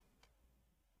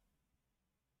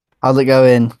How's it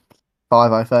going,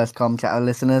 501st Com Chatter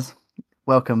listeners?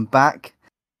 Welcome back.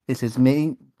 This is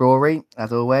me, Rory,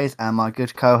 as always, and my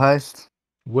good co-host.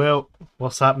 Well,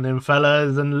 what's happening,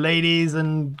 fellas and ladies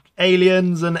and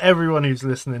aliens and everyone who's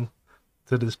listening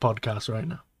to this podcast right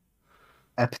now?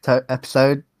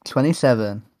 Episode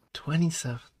 27.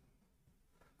 27.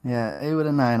 Yeah, who would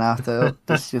have known after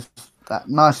this just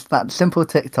that simple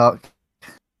TikTok.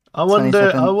 I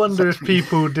wonder if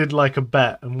people did like a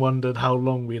bet and wondered how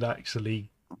long we'd actually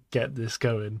get this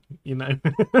going,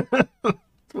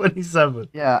 27.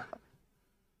 Yeah,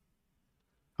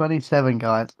 27,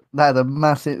 guys. That's a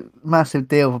massive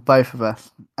deal for both of us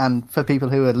and for people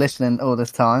who are listening all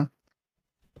this time.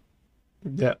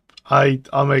 Yep. I'm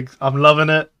loving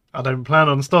it. I don't plan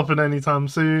on stopping anytime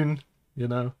soon.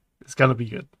 It's gonna be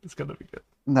good. It's gonna be good.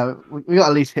 No, we got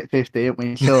at least hit 50, haven't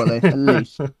we? Surely, at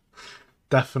least.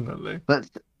 Definitely. But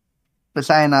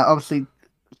saying that, obviously,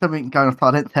 something going off.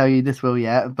 I didn't tell you this will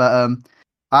yet, but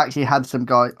I actually had some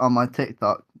guy on my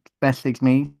TikTok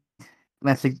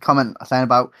comment saying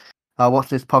about what's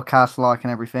this podcast like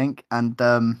and everything, and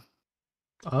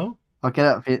Oh, I'll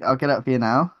get it for you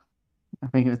now. I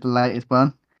think it was the latest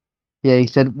one. Yeah, he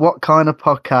said, "What kind of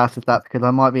podcast is that? Because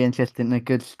I might be interested in a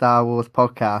good Star Wars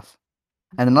podcast."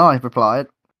 And then I replied,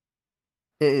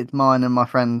 "It's mine and my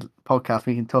friend's podcast.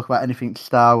 We can talk about anything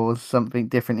Star Wars, something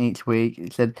different each week."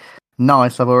 He said,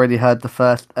 "Nice. I've already heard the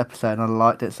first episode and I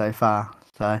liked it so far."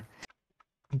 So,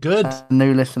 good. A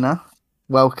new listener,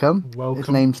 welcome. His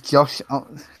name's Josh.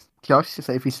 Josh.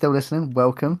 So if you're still listening,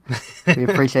 welcome. We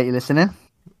appreciate you listening.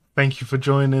 Thank you for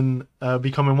joining,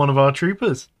 becoming one of our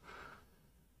troopers.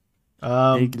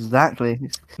 Exactly.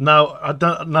 Now,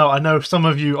 I know some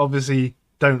of you obviously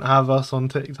don't have us on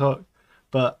TikTok,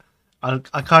 but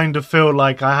I kind of feel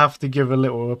like I have to give a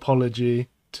little apology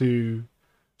to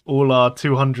all our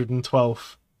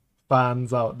 212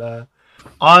 fans out there.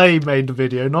 I made the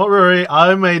video, not Rory.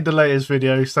 I made the latest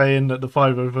video saying that the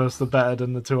 501st are better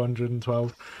than the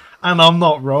 212. And I'm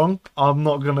not wrong. I'm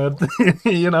not going to, if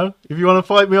you want to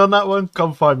fight me on that one,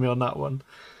 come fight me on that one.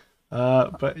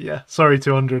 But yeah, sorry,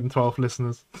 212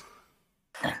 listeners.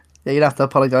 Yeah, you'd have to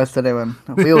apologise to them.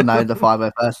 We all know the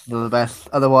 501st are the best.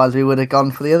 Otherwise, we would have gone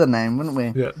for the other name, wouldn't we?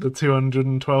 Yeah, the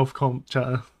 212 comp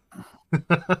chatter.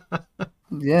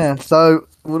 Yeah, so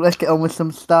let's get on with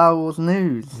some Star Wars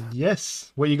news.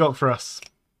 Yes, what you got for us?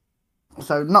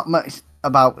 So not much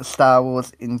about Star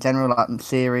Wars in general, like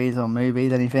series or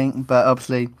movies, anything. But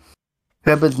obviously,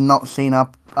 whoever's not seen our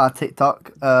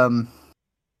TikTok,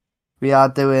 we are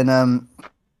doing a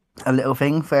little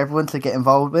thing for everyone to get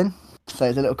involved in. So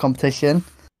it's a little competition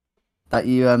that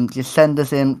you just send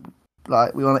us in.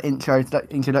 Like, we want an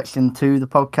introduction to the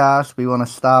podcast. We want a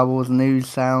Star Wars news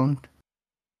sound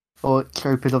or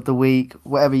Troopers of the Week,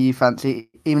 whatever you fancy.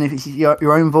 Even if it's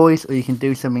your own voice, or you can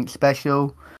do something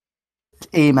special.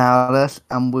 Just email us,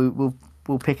 and we'll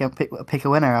pick a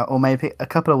winner out, or maybe pick a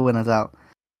couple of winners out.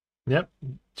 Yep.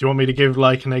 Do you want me to give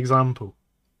like an example?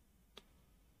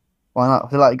 Why not? I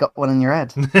feel like you got one in your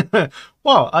head.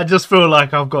 Well, I just feel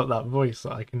like I've got that voice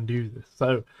that I can do this.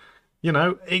 So,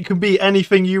 it can be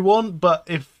anything you want, but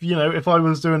if I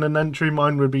was doing an entry,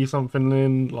 mine would be something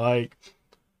in like,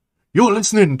 "You're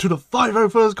listening to the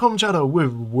 501st Com Chatter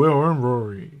with Will and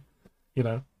Rory."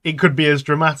 It could be as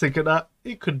dramatic as that.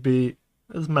 It could be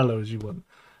as mellow as you want.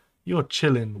 "You're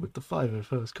chilling with the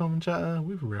 501st Com Chatter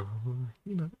with Will and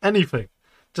Rory." Anything.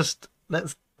 Just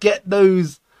let's get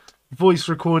those voice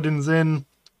recordings in,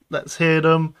 let's hear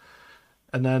them,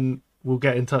 and then we'll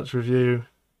get in touch with you.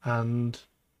 And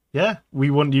yeah, we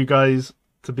want you guys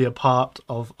to be a part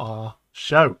of our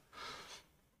show.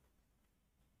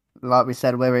 Like we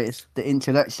said, whether it's the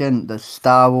introduction, the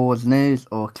Star Wars news,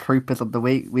 or Troopers of the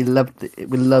Week, we love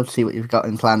to see what you've got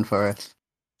in plan for us.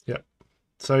 Yeah.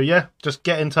 So yeah, just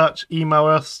get in touch, email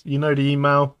us. You know the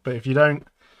email, but if you don't,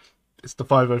 it's the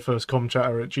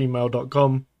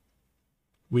 501stcomchatter@gmail.com.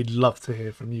 We'd love to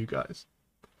hear from you guys.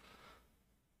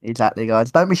 Exactly,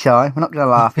 guys. Don't be shy. We're not going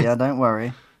to laugh at you. Don't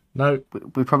worry. No.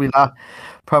 We probably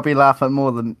laugh at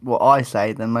more than what I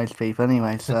say than most people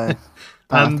anyway. So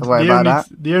don't have to worry about that.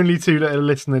 The only two that are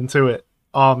listening to it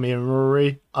are me and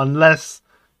Rory, unless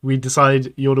we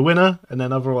decide you're the winner, and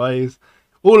then otherwise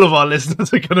all of our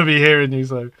listeners are going to be hearing you.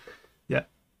 So yeah,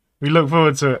 we look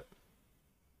forward to it.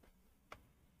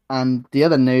 And the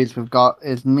other news we've got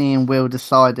is me and Will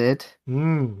decided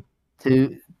to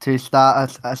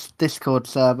start a Discord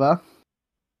server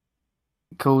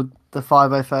called the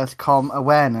 501st Com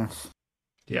Awareness.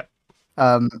 Yeah.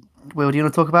 Will, do you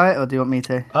want to talk about it, or do you want me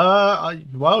to? I'll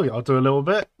do a little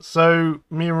bit. So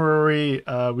me and Rory,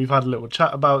 we've had a little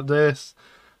chat about this.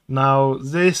 Now,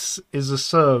 this is a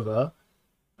server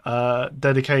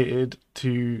dedicated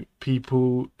to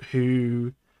people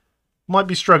who might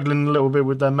be struggling a little bit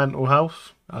with their mental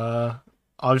health.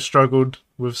 I've struggled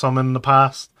with some in the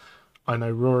past. I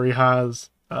know Rory has.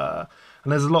 And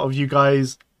there's a lot of you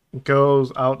guys,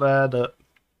 girls out there that,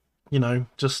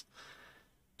 just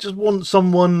want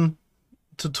someone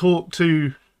to talk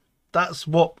to. That's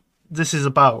what this is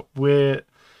about.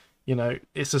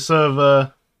 It's a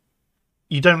server.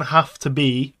 You don't have to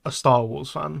be a Star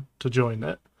Wars fan to join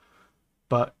it.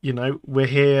 But, we're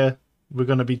here. We're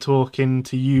going to be talking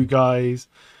to you guys.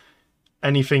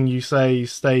 Anything you say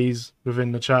stays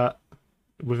within the chat,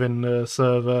 within the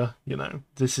server.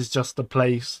 This is just a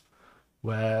place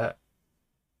where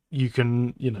you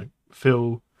can,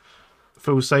 feel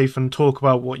safe and talk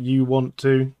about what you want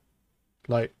to.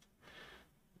 I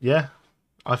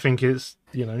think it's,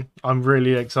 I'm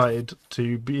really excited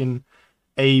to being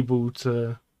able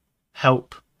to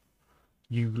help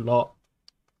you lot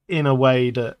in a way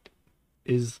that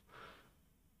is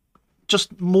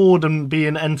just more than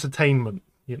being entertainment,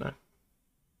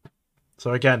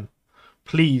 So again,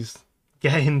 please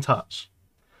get in touch.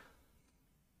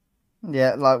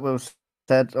 Yeah, like Will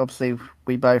said, obviously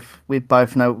we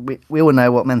both know we all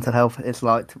know what mental health is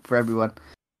like for everyone,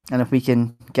 and if we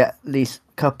can get at least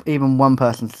even one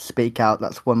person to speak out,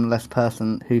 that's one less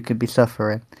person who could be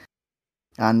suffering.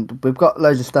 And we've got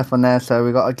loads of stuff on there, so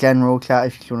we've got a general chat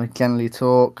if you want to generally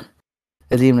talk.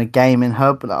 There's even a gaming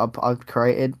hub that I've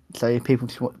created, so if people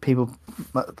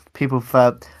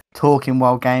for talking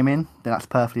while gaming, then that's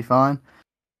perfectly fine.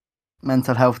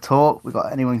 Mental health talk. We've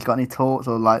got anyone who's got any talks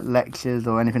or like lectures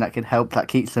or anything that can help that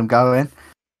keeps them going.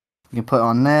 You can put it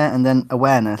on there, and then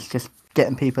awareness, just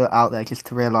getting people out there just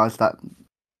to realise that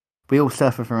we all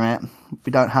suffer from it.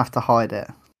 We don't have to hide it.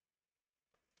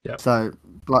 Yeah. So,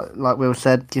 like Will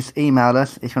said, just email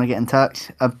us if you want to get in touch.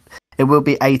 It will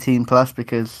be 18 plus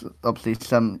because obviously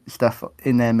some stuff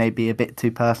in there may be a bit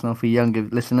too personal for younger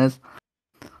listeners.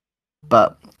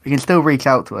 But you can still reach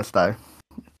out to us though.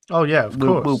 Oh yeah, of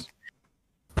course.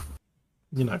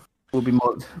 We'll be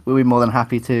more than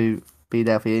happy to be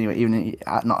there for you anyway, even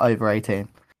at not over 18.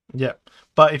 Yeah,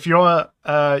 but if you're,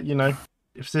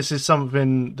 if this is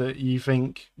something that you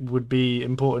think would be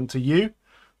important to you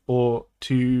or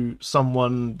to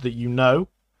someone that you know,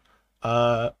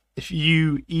 if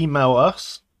you email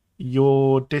us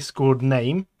your Discord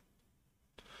name,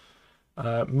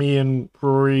 me or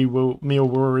Rory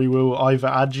will either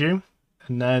add you,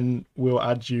 and then we'll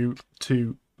add you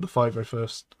to the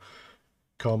 501st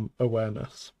Com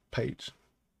awareness page.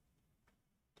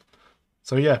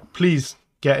 So yeah, please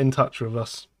get in touch with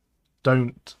us.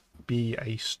 Don't be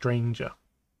a stranger.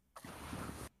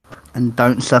 And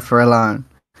don't suffer alone.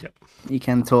 Yep. You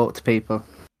can talk to people.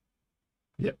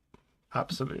 Yep.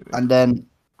 Absolutely. And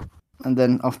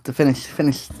then off to finish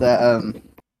the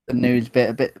news bit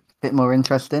a bit more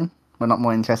interesting. Well, not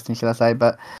more interesting, should I say?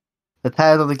 But the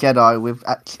Tale of the Jedi. We've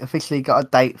officially got a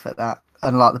date for that,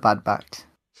 unlike the Bad Batch.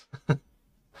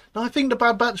 No, I think the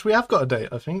Bad Batch we have got a date.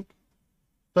 I think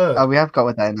 3rd. Oh, we have got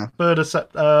a date now.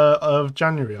 3rd of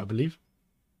January, I believe.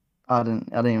 I didn't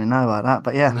even know about that,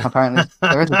 but yeah, apparently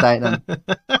there is a date then.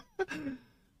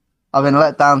 I've been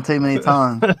let down too many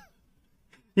times.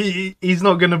 He's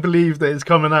not going to believe that it's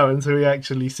coming out until he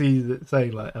actually sees it, say,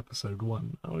 like episode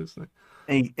 1, obviously.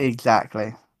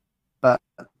 Exactly. But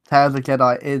Tale of the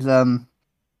Jedi is coming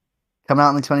out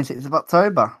on the 26th of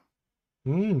October.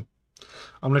 I'm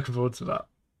looking forward to that.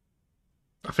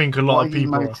 I think a lot of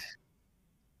people are.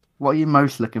 What are you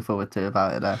most looking forward to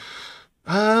about it, though?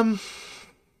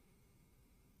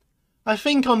 I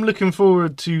think I'm looking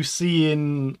forward to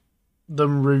seeing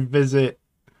them revisit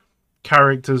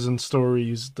characters and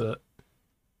stories that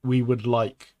we would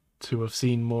like to have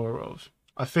seen more of.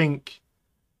 I think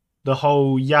the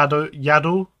whole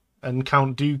Yaddle and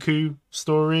Count Dooku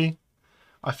story,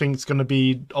 I think it's going to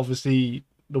be obviously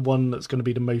the one that's going to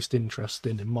be the most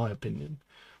interesting, in my opinion.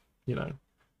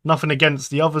 Nothing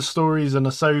against the other stories and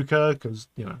Ahsoka, because,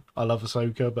 I love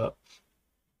Ahsoka, but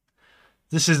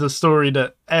this is a story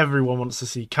that everyone wants to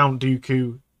see. Count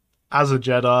Dooku as a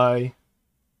Jedi,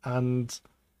 and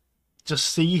just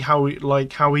see how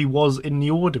he was in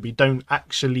the Order. We don't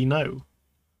actually know.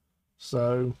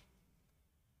 So,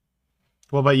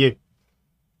 what about you?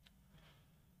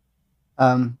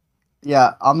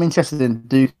 Yeah, I'm interested in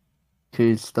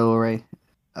Dooku's story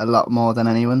a lot more than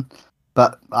anyone.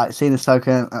 But seeing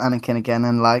Ahsoka and Anakin again,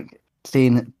 and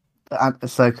seeing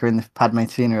Ahsoka in the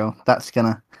Padme's funeral, that's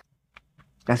gonna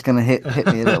hit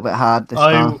me a little bit hard this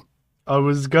time. I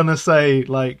was gonna say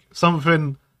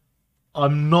something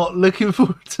I'm not looking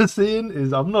forward to seeing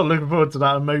is I'm not looking forward to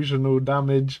that emotional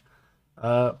damage.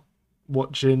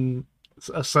 Watching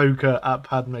Ahsoka at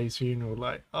Padme's funeral,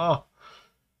 like, oh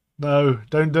no,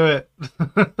 don't do it.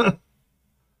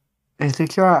 It's a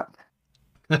trap.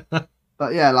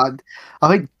 But yeah, like I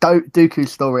think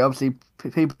Dooku's story. Obviously,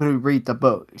 people who read the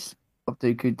books of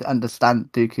Dooku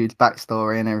understand Dooku's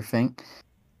backstory and everything.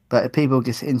 But if people are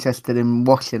just interested in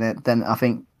watching it, then I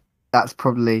think that's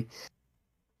probably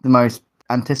the most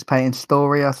anticipating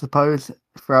story, I suppose,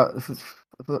 throughout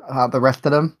the rest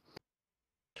of them.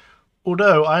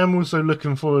 Although I am also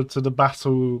looking forward to the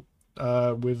battle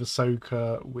with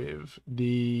Ahsoka with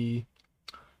the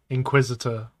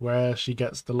Inquisitor, where she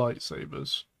gets the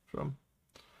lightsabers from.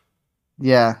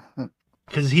 Yeah,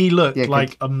 Because he looked yeah,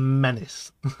 like a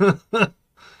menace.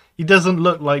 He doesn't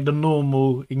look like the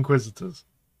normal Inquisitors.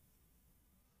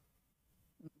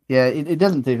 yeah, it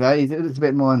doesn't do that. It's a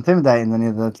bit more intimidating than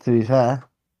the other, to be fair.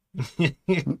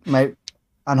 Mate,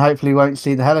 and hopefully won't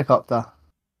see the helicopter.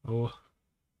 Oh.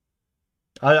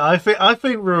 I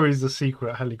think Rory's a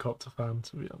secret helicopter fan,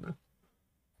 to be honest.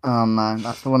 Oh man,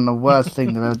 that's one of the worst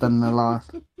things they've ever done in their life.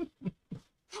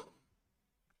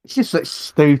 It just looks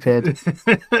stupid.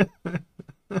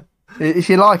 If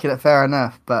you like it, fair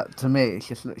enough. But to me, it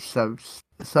just looks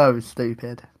so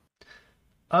stupid.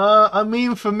 I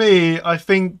mean, for me, I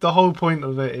think the whole point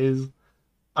of it is,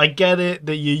 I get it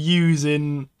that you're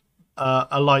using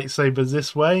a lightsaber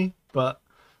this way, but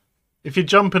if you're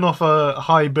jumping off a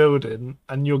high building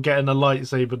and you're getting a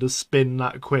lightsaber to spin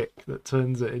that quick that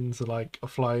turns it into like a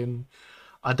flying,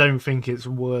 I don't think it's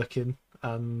working.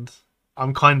 And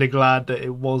I'm kind of glad that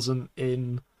it wasn't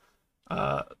in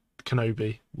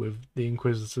Kenobi with the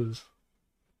Inquisitors.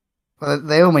 Well,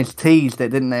 they almost teased it,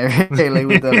 didn't they? Really,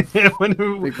 with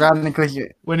the Grand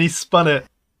Inquisitor. When he spun it.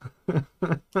 I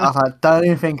was like, don't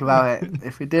even think about it.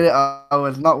 If we did it, I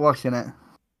was not watching it.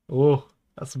 Oh,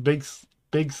 that's a big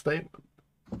statement.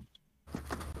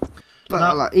 But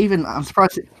now, like, even I'm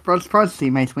surprised to see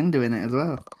Mace Windu in it as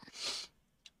well.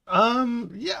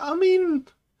 Yeah, I mean,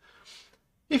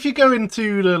 if you go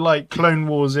into the like Clone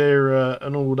Wars era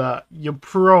and all that, you're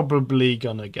probably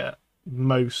gonna get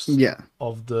most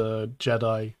of the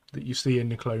Jedi that you see in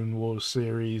the Clone Wars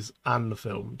series and the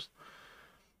films.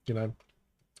 You know,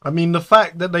 I mean, the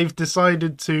fact that they've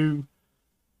decided to,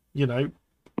 you know,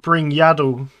 bring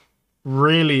Yaddle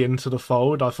really into the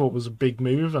fold, I thought was a big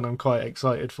move, and I'm quite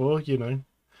excited for. You know,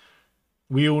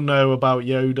 we all know about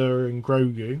Yoda and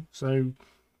Grogu, so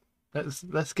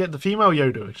let's get the female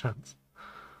Yoda a chance.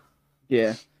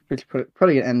 Yeah,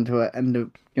 probably gonna end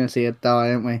up gonna see her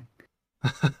die, aren't we?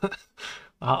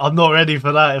 I'm not ready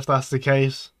for that if that's the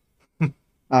case.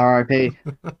 R.I.P.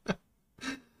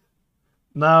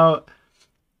 Now,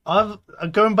 I'm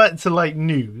going back to like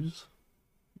news.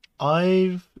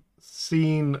 I've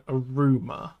seen a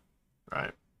rumor,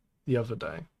 right, the other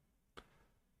day.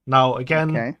 Now,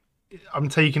 again, I'm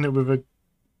taking it with a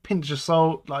pinch of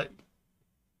salt. Like,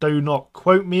 do not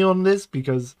quote me on this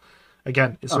because,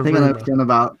 again, it's a rumor. I think I know what you're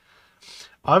about.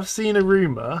 I've seen a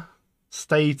rumor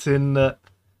stating that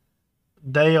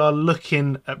they are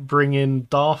looking at bringing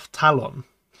Darth Talon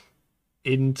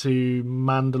into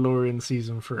Mandalorian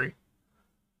Season 3.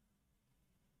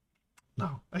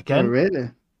 Now, again, really?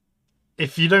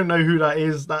 If you don't know who that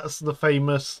is, that's the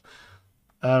famous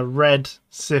red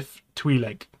Sith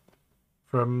Twi'lek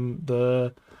from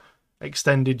the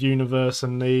Extended Universe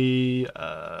and the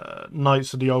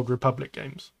Knights of the Old Republic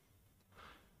games.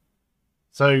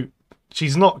 So,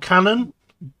 she's not canon,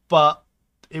 but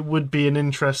it would be an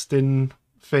interesting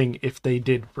thing if they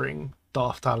did bring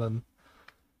Darth Talon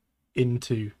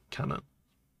into canon.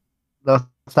 They'll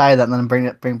say that and then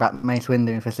bring back Mace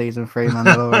Windu for Season 3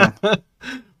 Mandalorian.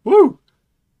 Woo!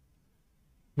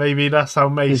 Maybe that's how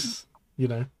Mace, you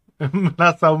know,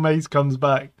 that's how Mace comes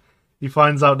back. He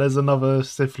finds out there's another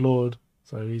Sith Lord,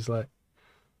 so he's like,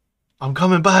 I'm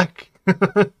coming back.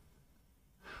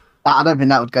 I don't think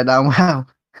that would go down well.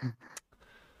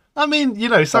 I mean, you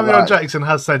know, Samuel L. Jackson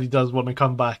has said he does want to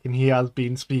come back, and he has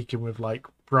been speaking with, like,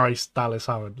 Bryce Dallas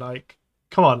Howard. Like,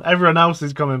 come on, everyone else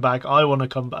is coming back. I want to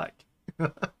come back.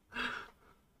 I'd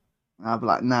be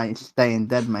like, no, you're staying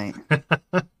dead, mate.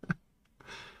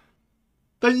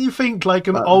 Don't you think, like,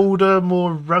 an older,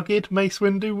 more rugged Mace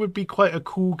Windu would be quite a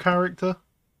cool character?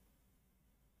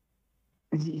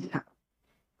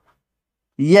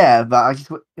 Yeah, but I just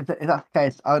if that's the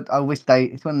case, I wish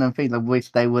it's one of them things I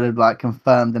wish they would have like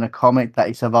confirmed in a comic that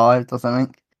he survived or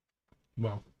something.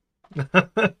 Well,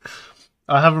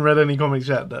 I haven't read any comics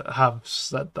yet that have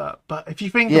said that, but if you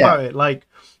think about it, like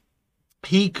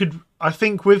he could, I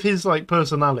think with his like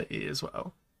personality as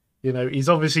well, You know, he's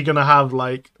obviously going to have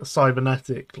like a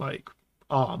cybernetic like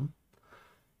arm.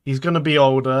 He's going to be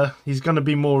older. He's going to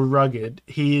be more rugged.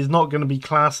 He is not going to be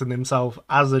classing himself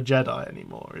as a Jedi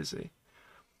anymore, is he?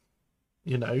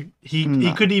 You know, he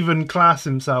No. could even class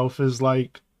himself as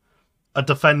like a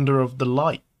defender of the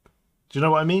light. Do you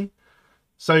know what I mean?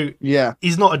 So Yeah.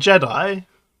 he's not a Jedi,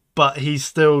 but he's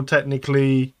still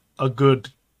technically a good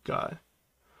guy.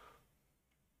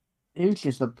 He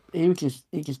just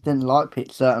didn't like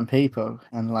certain people,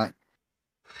 and like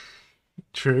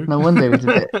True. no wonder he was a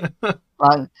bit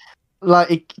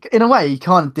in a way he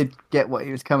kind of did get what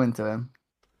he was coming to him.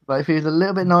 But if he was a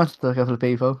little bit nicer to a couple of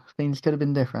people, things could have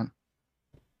been different.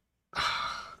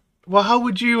 Well, how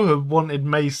would you have wanted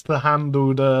Mace to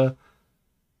handle the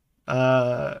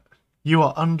 "You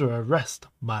are under arrest,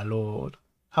 my lord"?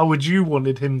 How would you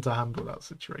wanted him to handle that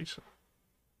situation?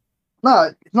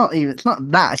 No, it's not even. It's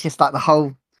not that. It's just like the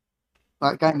whole,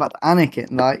 like going back to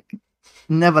Anakin. Like,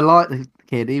 never liked the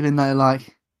kid, even though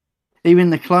like,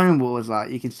 even the Clone Wars, like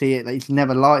you can see it. Like, he's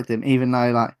never liked him, even though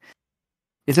like,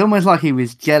 it's almost like he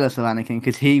was jealous of Anakin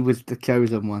because he was the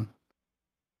chosen one,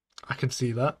 I can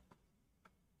see that.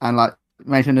 and like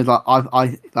Mason is like,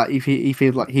 I like if he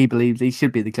feels like he believes he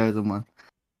should be the chosen one.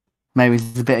 Maybe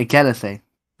it's a bit of jealousy.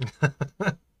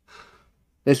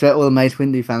 This is where all the Mace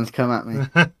Windu fans come at me.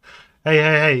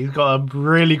 Hey! He's got a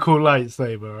really cool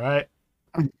lightsaber, right?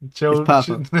 Chill, It's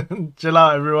perfect. chill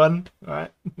out, everyone. All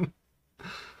right.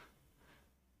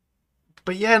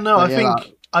 But yeah, no, But I yeah, think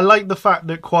like, I like the fact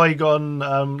that Qui-Gon,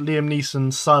 Liam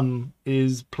Neeson's son,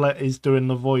 is doing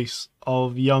the voice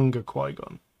of younger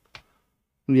Qui-Gon,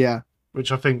 yeah,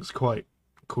 which I think is quite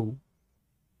cool.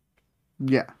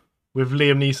 yeah. With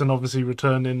Liam Neeson obviously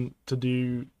returning to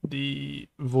do the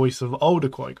voice of older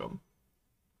Qui-Gon.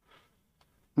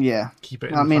 Yeah, Keep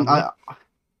it in I the mean, family.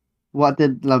 what I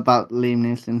did love about Liam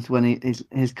Neeson's when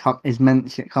his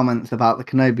mention comments about the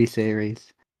Kenobi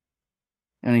series,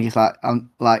 and he's I'm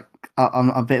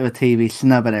a bit of a TV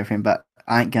snub and everything, but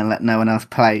I ain't gonna let no one else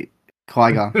play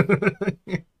Qui-Gon,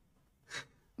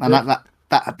 and Yeah.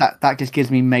 that just gives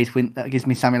me that gives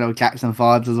me Samuel L. Jackson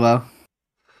vibes as well.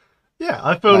 Yeah,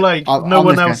 I feel like no I'm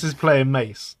one just else going, is playing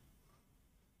Mace.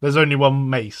 There's only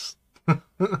one Mace.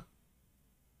 but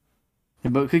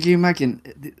could you imagine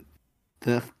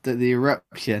the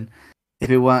eruption if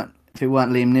it weren't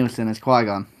Liam Neeson as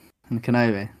Qui-Gon and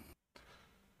Kenobi?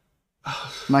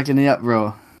 Imagine the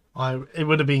uproar. It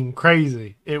would have been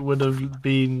crazy. It would have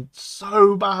been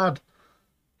so bad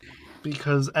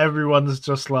because everyone's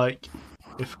just like,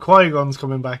 if Qui-Gon's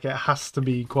coming back, it has to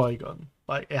be Qui-Gon.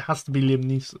 Like it has to be Liam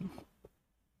Neeson.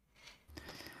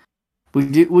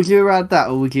 Would you rather that,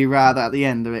 or would you rather at the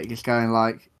end of it just going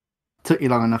like, took you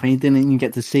long enough and you didn't even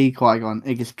get to see Qui-Gon,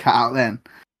 it just cut out then?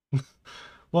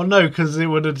 Well, no, because it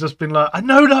would have just been like, I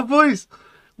know that voice.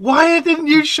 Why didn't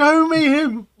you show me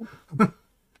him?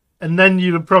 And then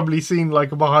you'd have probably seen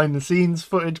like a behind the scenes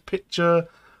footage picture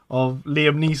of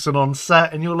Liam Neeson on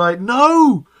set, and you're like,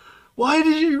 no, why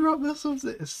did you rob us of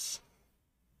this?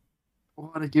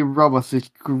 Why did you rob us this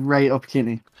great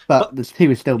opportunity? But the two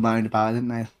were still moaned about it, didn't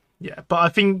they? Yeah, but I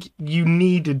think you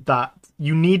needed that.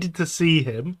 You needed to see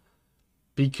him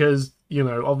because, you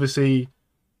know, obviously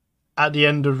at the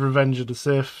end of Revenge of the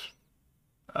Sith,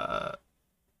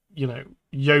 you know,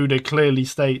 Yoda clearly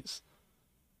states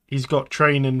he's got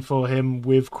training for him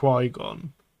with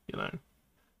Qui-Gon. You know,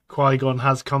 Qui-Gon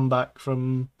has come back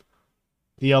from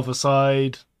the other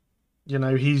side. You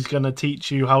know, he's going to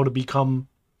teach you how to become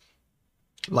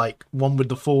like one with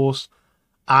the Force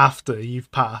after you've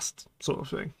passed, sort of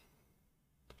thing.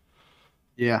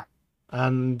 Yeah.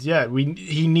 And yeah,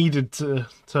 he needed to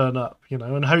turn up, you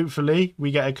know, and hopefully we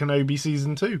get a Kenobi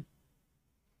season 2.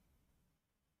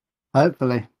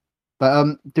 Hopefully.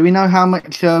 But do we know how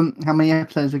many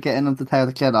episodes we're getting of the Tale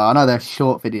of the Jedi? I know they're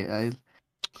short videos,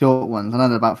 short ones. I know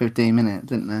they're about 15 minutes,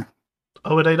 didn't they?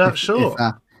 Oh, are they that If short?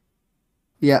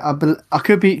 yeah, I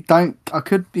could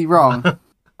be wrong.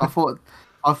 I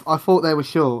thought they were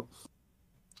short.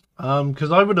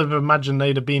 Because I would have imagined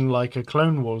they'd have been like a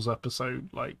Clone Wars episode,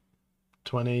 like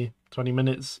 20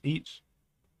 minutes each.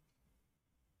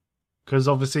 Because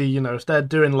obviously, you know, if they're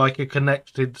doing like a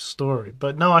connected story.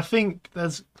 But no, I think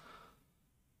there's...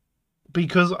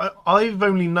 Because I've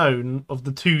only known of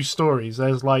the 2 stories.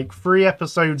 There's like 3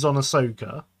 episodes on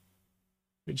Ahsoka,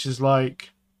 which is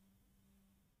like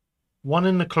one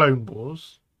in the Clone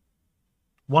Wars,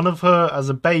 one of her as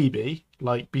a baby,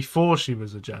 like before she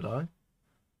was a Jedi,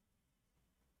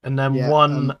 and then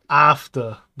one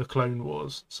after the Clone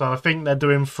Wars. So I think they're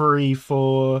doing 3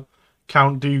 for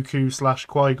Count Dooku /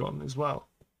 Qui-Gon as well.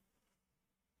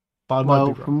 But I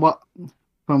might be wrong.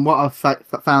 From from what I've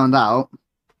found out,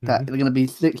 that Mhm. they're going to be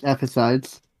 6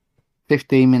 episodes,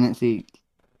 15 minutes each.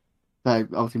 So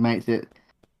obviously makes it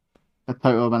a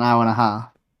total of an hour and a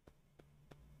half.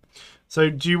 So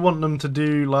do you want them to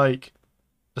do like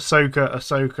Ahsoka,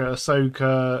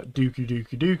 Dooku,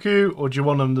 Dooku, Dooku, or do you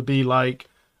want them to be like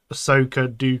Ahsoka,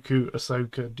 Dooku,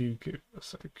 Ahsoka, Dooku?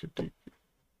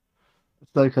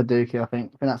 Ahsoka Dooku, I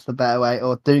think. I think that's the better way.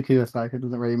 Or Dooku Ahsoka,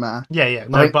 doesn't really matter. Yeah, yeah,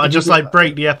 I no, think but I if you just do, like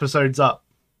break the episodes up.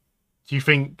 Do you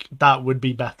think that would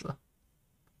be better?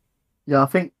 yeah, I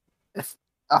think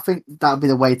that would be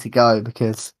the way to go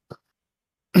because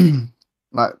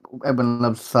like everyone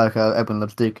loves Ahsoka, everyone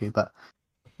loves Dooku, but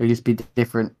it would just be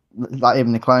different. Like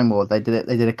even the Clone Wars, they did it.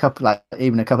 They did a couple, like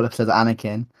even a couple episodes of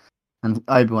Anakin and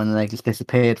Obi-Wan, and they just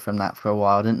disappeared from that for a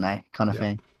while, didn't they? Kind of Yeah.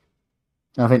 thing.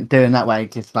 And I think doing that way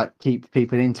just like keep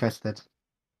people interested.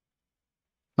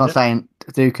 Not Yeah. saying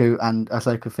Dooku and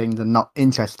Ahsoka things are not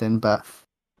interesting, but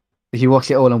if you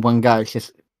watch it all in one go, it's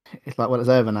like, well, it's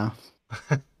over now.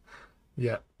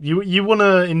 Yeah, you want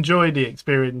to enjoy the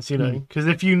experience, you know, Mm. because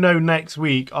if you know next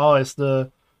week, oh, it's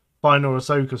the final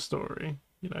Ahsoka story,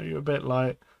 you know, you're a bit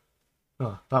like,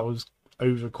 oh, that was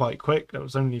over quite quick. That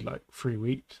was only like 3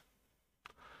 weeks,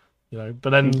 you know.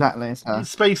 But then Exactly. you So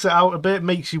space it out a bit,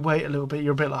 makes you wait a little bit.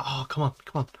 You're a bit like, oh, come on,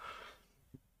 come on.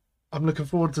 I'm looking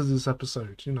forward to this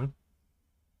episode, you know.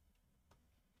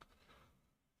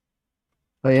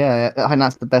 but yeah, I think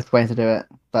that's the best way to do it.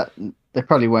 But they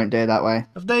probably won't do it that way.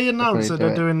 Have they They'll announced probably that do they're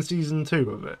it. doing season 2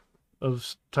 of it,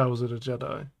 of Tales of the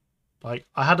Jedi? Like,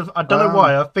 I don't know Um,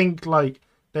 why. I think like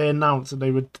they announced that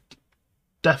they were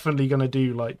definitely going to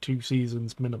do like 2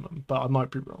 seasons minimum, but I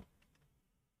might be wrong.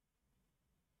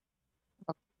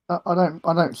 I don't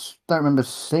remember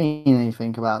seeing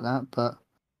anything about that. But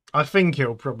I think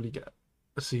it'll probably get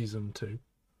a season 2.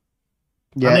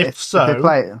 yeah, And if if they so,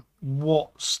 play it,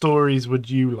 what stories would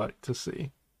you like to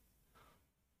see?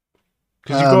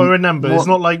 Because you've got to remember, it's more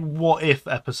not like what if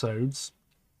episodes.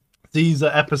 These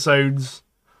are episodes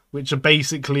which are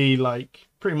basically like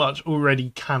pretty much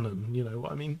already canon. You know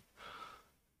what I mean?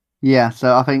 yeah.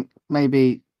 So I think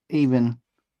maybe even a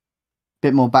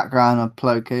bit more background of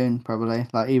Plo Koon, probably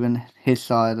like even his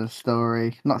side of the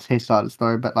story, not his side of the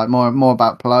story, but like more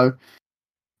about Plo.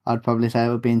 I'd probably say it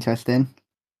would be interesting.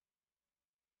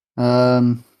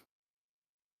 Um,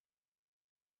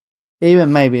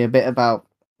 Even maybe a bit about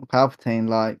Palpatine,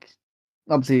 like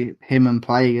obviously him and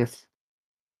Plagueis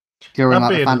during That'd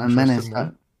like the be an Phantom interesting Menace,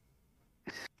 one.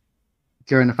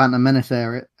 during the Phantom Menace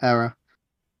era.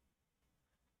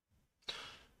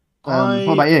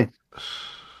 What I about you?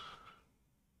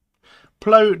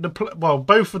 well,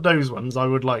 both of those ones I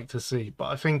would like to see, but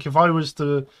I think if I was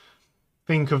to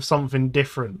think of something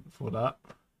different for that,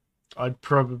 I'd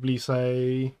probably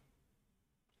say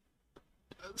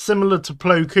similar to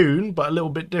Plo Koon, but a little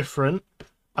bit different.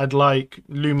 I'd like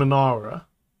Luminara,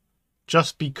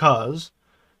 just because,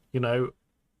 you know,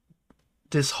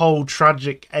 this whole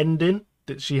tragic ending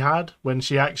that she had when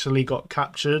she actually got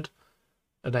captured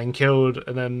and then killed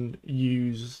and then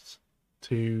used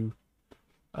to,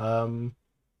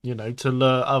 you know, to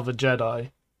lure other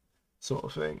Jedi, sort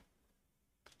of thing.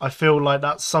 I feel like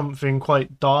that's something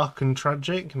quite dark and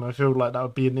tragic, and I feel like that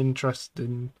would be an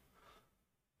interesting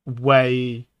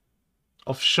way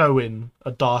of showing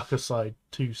a darker side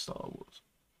to Star Wars.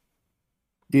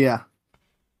 Yeah,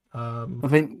 Um, I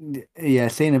think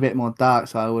seeing a bit more dark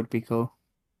side would be cool.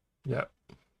 yeah,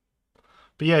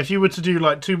 but yeah, if you were to do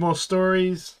like 2 more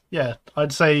stories, yeah,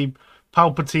 I'd say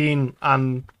Palpatine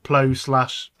and Plo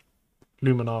slash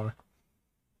Luminara.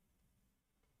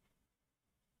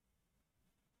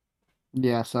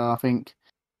 Yeah, so I think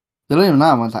the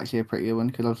Illuminati one's actually a pretty good one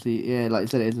because obviously, yeah, like you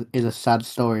said, it is a sad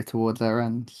story towards their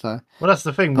end. So, Well, that's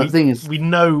the thing. but the thing is, We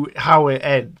know how it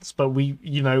ends, but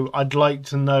you know, I'd like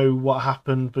to know what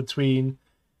happened between.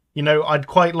 You know, I'd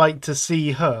quite like to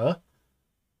see her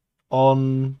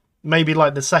on maybe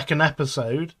like the second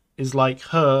episode is like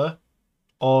her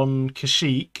on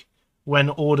Kashyyyk when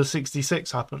Order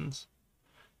 66 happens.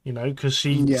 You know, because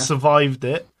she yeah, survived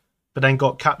it, but then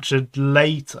got captured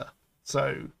later.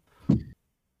 So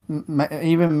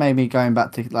even maybe going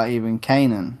back to like even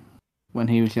Kanan when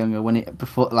he was younger, when he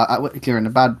before like during the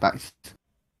Bad Batch,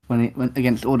 when he went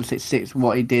against Order 66,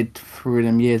 what he did through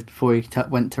them years before he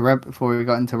went to before he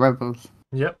got into Rebels,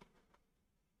 yep,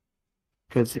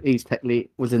 because he's technically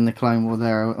was in the Clone Wars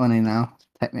era, wasn't he now?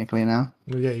 Technically now,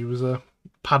 well, yeah, he was a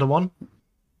Padawan.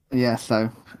 yeah. So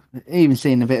even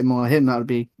seeing a bit more of him, that would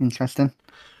be interesting.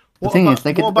 The What thing is,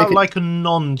 about like a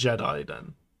non-Jedi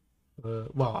then?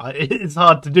 Well, it's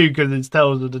hard to do because it's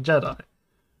Tales of the Jedi,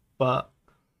 but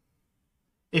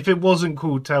if it wasn't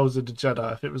called Tales of the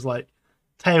Jedi, if it was like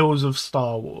Tales of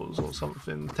Star Wars or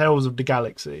something, Tales of the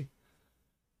Galaxy,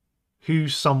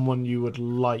 who's someone you would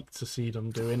like to see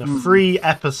them do in a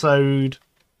 3-episode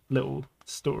little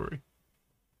story?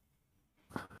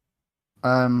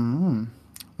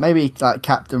 Maybe like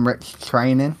Captain Rick's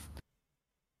training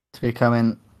to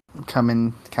becoming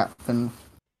captain.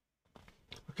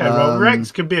 Okay, well,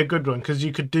 Rex could be a good one because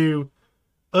you could do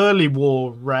early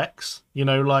war Rex, you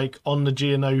know, like on the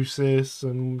Geonosis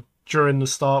and during the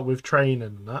start with training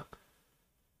and that.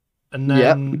 And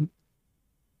then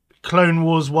Clone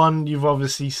Wars 1 you've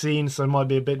obviously seen, so it might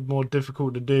be a bit more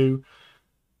difficult to do.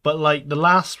 But like the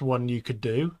last one you could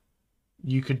do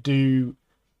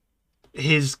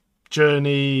his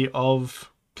journey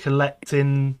of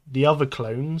collecting the other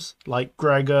clones, like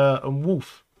Gregor and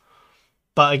Wolf.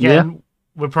 But again,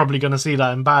 we're probably going to see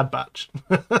that in Bad Batch.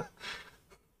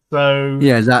 So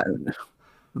yeah, that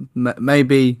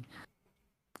maybe,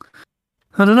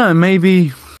 I don't know,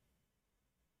 maybe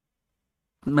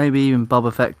even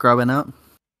Boba Fett growing up.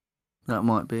 That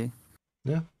might be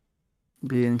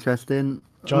interesting.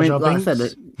 Jar Jar Binks. Like I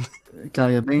said,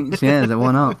 Jar Jar Binks, yeah,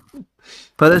 why not?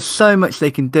 But there's so much they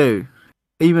can do.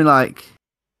 Even like,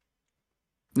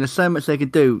 there's so much they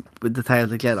could do with the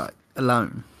Tales of Jedi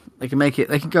alone. They can make it.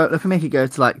 They can make it go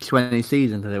to like 20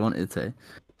 seasons if they wanted to.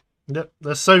 Yep,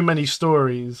 there's so many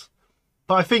stories,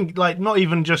 but I think like not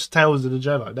even just Tales of the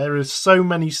Jedi. There is so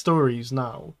many stories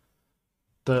now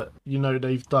that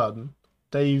they've done.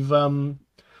 They've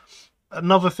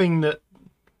another thing that,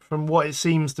 from what it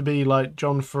seems to be like,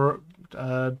 Dave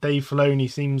Filoni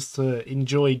seems to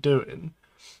enjoy doing.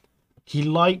 He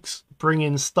likes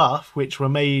bringing stuff which were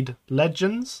made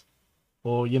legends,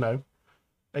 or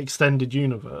extended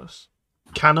universe,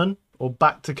 canon, or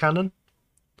back to canon.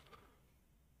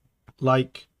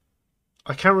 Like,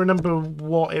 I can't remember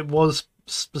what it was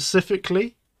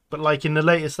specifically, but like in the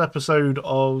latest episode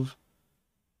of,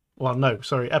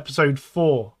 episode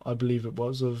 4, I believe it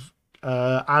was, of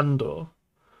Andor,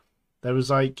 there was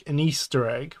like an Easter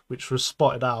egg which was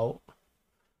spotted out,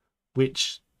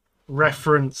 which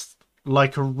referenced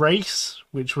like a race,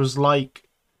 which was like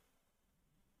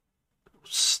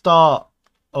start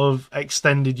of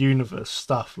extended universe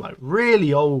stuff, like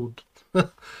really old.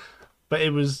 But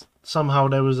it was somehow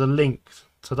there was a link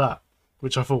to that,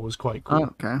 which I thought was quite cool.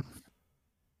 Oh, okay.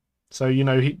 So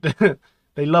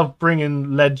they love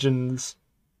bringing legends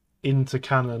into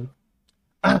canon.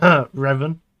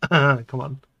 Revan, come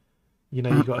on, you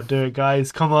got to do it,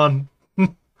 guys. Come on.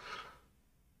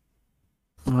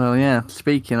 Well, yeah.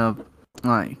 Speaking of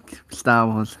like Star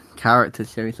Wars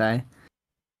characters, shall we say?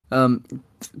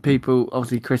 People,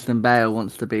 obviously, Christian Bale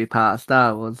wants to be part of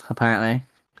Star Wars, apparently,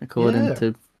 according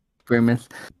to rumors.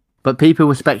 But people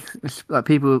respect, like,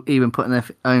 people even putting their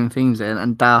own things in,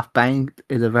 and Darth Bane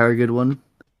is a very good one.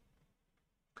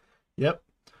 Yep,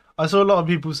 I saw a lot of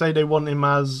people say they want him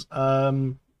as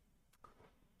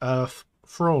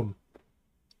Thrawn,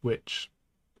 which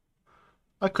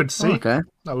I could see. Okay,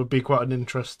 that would be quite an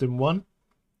interesting one.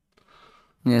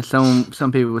 Yeah, some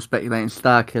people were speculating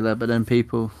Starkiller, but then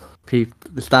the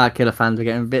Starkiller fans are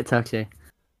getting a bit touchy.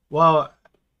 Well,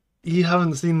 you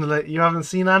haven't seen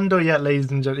Andor yet,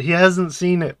 ladies and gentlemen. He hasn't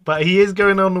seen it, but he is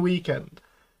going on the weekend,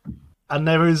 and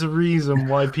there is a reason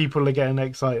why people are getting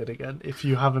excited again. If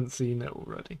you haven't seen it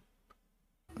already,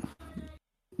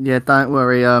 yeah, don't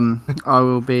worry. I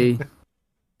will be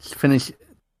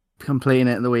completing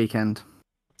it at the weekend.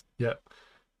 Yeah.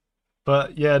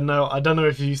 But yeah, no, I don't know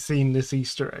if you've seen this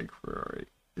Easter egg, Rory.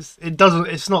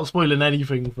 It's not spoiling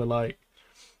anything for like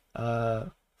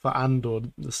for Andor,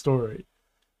 the story.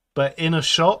 But in a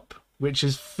shop which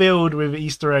is filled with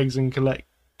Easter eggs and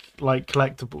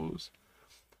collectibles,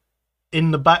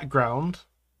 in the background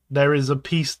there is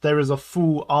a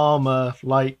full armor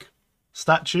like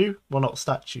statue. Well, not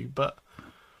statue, but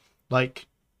like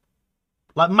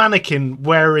mannequin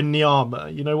wearing the armor.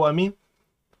 You know what I mean?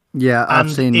 Yeah, I've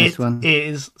seen this one. It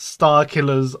is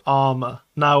Starkiller's armor.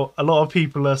 Now, a lot of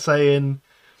people are saying,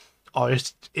 "Oh,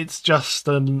 it's just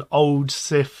an old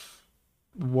Sith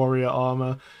warrior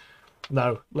armor."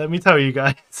 No, let me tell you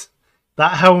guys,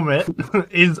 that helmet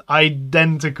is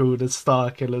identical to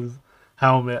Starkiller's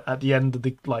helmet at the end of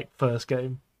the first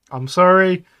game. I'm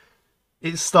sorry,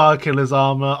 it's Starkiller's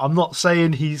armor. I'm not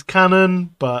saying he's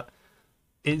canon, but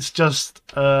it's just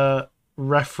a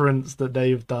reference that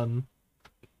they've done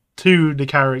to the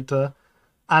character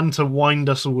and to wind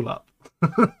us all up.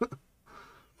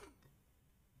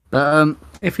 But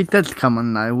if he does come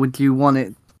on now, would you want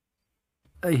it?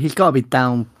 He's got to be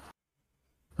down,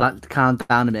 calm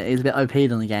down a bit. He's a bit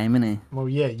OP'd on the game, isn't he? Well,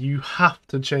 yeah, you have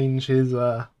to change his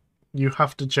you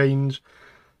have to change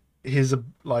his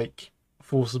like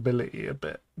force ability a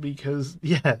bit, because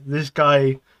yeah, this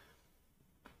guy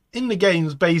in the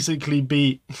games basically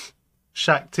beat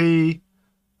Shakti,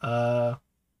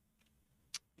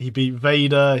 he beat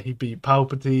Vader, he beat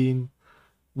Palpatine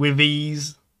with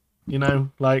ease, you know,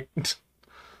 like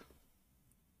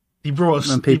he brought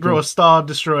a Star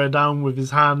Destroyer down with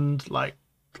his hand, like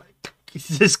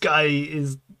this guy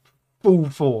is full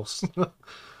force.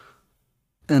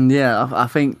 And yeah, I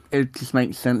think it just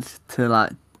makes sense to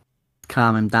like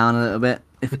calm him down a little bit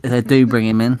if they do bring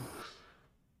him in.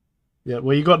 Yeah,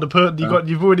 well, you've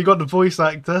already got the voice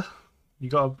actor. You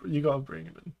got to bring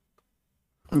him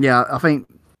in. Yeah, I think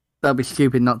that'd be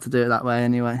stupid not to do it that way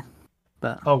anyway.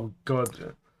 But oh god,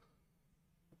 yeah.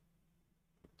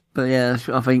 But yeah,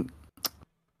 I think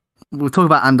we'll talk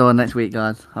about Andor next week,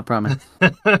 guys. I promise.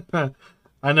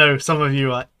 I know some of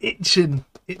you are itching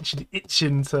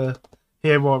to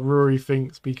hear what Rory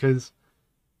thinks, because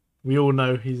we all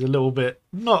know he's a little bit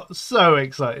not so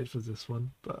excited for this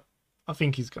one, but I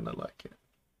think he's gonna like it.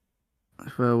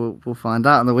 Well, we'll find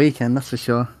out on the weekend, that's for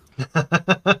sure.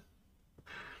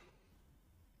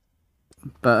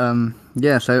 But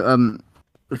yeah. So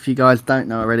if you guys don't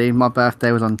know already, my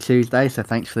birthday was on Tuesday. So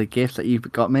thanks for the gifts that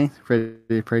you've got me. Really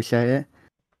appreciate it.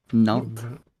 Not.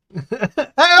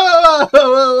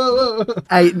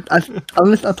 Hey,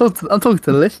 I'm talking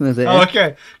to the listeners here. Oh,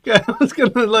 okay. Yeah, I was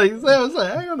gonna say,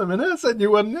 hang on a minute, I sent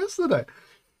you one yesterday.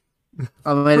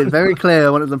 I made it very clear I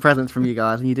wanted some presents from you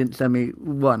guys, and you didn't send me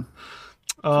one.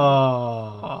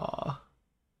 Oh.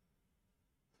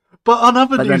 But on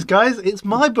other news, guys, it's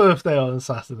my birthday on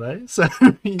Saturday, so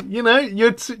you know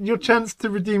your chance to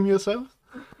redeem yourself.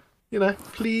 You know,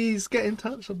 please get in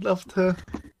touch. I'd love to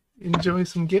enjoy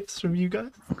some gifts from you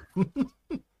guys.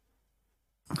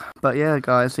 But yeah,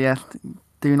 guys, yeah,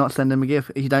 do not send him a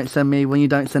gift. If you don't send me, when you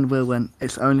don't send Will, when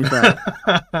it's only fair.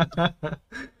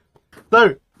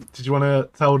 So, did you want to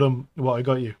tell them what I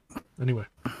got you? Anyway.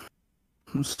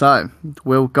 So,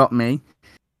 Will got me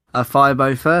a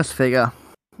 501st figure.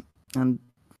 And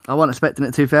I wasn't expecting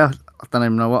it too fair. I don't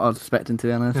even know what I was expecting, to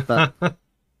be honest. But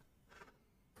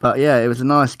but yeah, it was a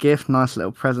nice gift, nice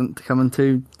little present to come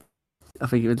into. I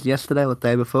think it was yesterday or the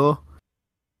day before.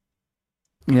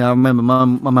 Yeah, I remember my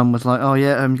mum was like, "Oh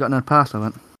yeah, you got no pass?" I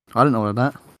went, "I didn't know all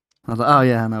that." I was like, "Oh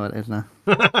yeah, I know what it is now."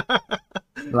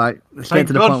 Like, it's getting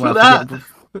to the point where I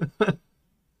forget.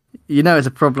 You know, it's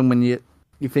a problem when you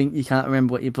think you can't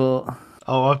remember what you bought.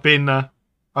 Oh, I've been there.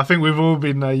 I think we've all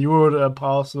been there. You order a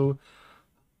parcel.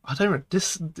 I don't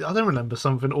remember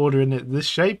something ordering it this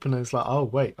shape, and it's like, oh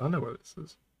wait, I know what this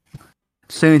is.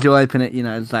 As soon as you open it, you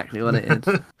know exactly what it is.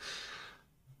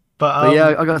 But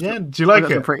yeah, I got. Yeah, do you like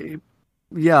it?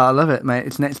 Yeah, I love it, mate.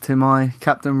 It's next to my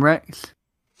Captain Rex.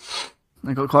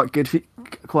 I got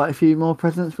quite a few more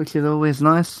presents, which is always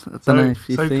nice. I don't know if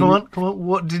you've seen. Come on.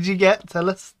 What did you get? Tell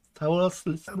us.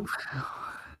 Listen.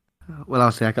 Well,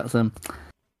 obviously, I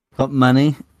got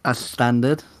money as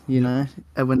standard. You know,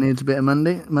 everyone needs a bit of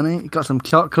money. Got some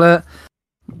chocolate.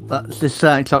 That's this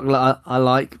certain chocolate I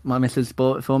like. My missus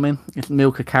bought it for me. It's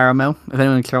Milka Caramel. If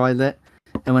anyone tries it,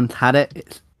 anyone's had it,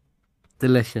 it's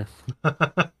delicious.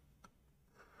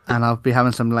 And I'll be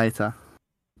having some later.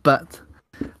 But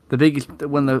the biggest,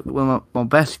 one of my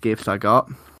best gifts I got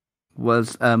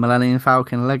was Millennium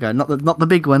Falcon Lego. Not the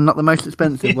big one, not the most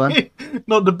expensive one.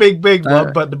 Not the big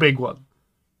one, but the big one.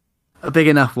 A big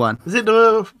enough one. Is it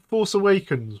the Force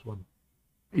Awakens one?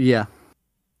 Yeah.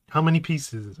 How many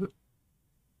pieces is it?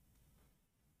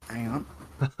 Hang on.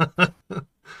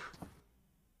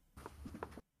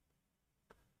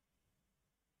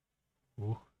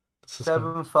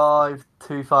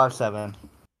 75257.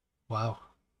 Wow.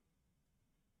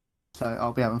 So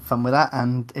I'll be having fun with that,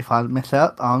 and if I mess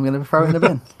up, I'm going to throw it in the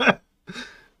bin.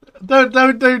 Don't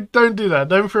do that.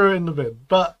 Don't throw it in the bin.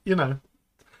 But you know,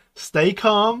 stay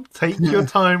calm, take your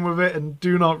time with it, and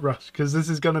do not rush, because this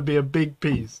is going to be a big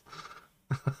piece.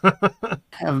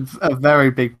 A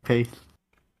very big piece.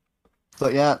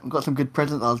 But yeah, I've got some good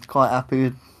presents. I was quite happy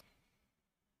with.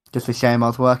 Just a shame I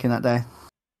was working that day.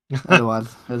 Otherwise,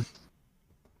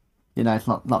 you know, it's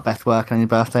not best work on your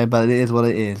birthday, but it is what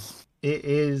it is. It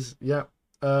is, yeah.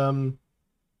 Yeah,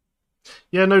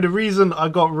 no, the reason I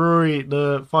got Rory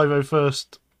the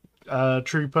 501st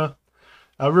Trooper,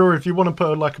 Rory, if you want to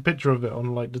put like a picture of it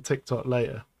on like the TikTok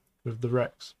later with the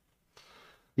Rex.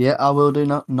 Yeah, I will do.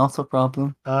 Not a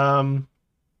problem.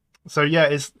 So yeah,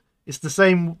 it's the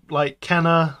same like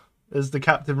Kenner as the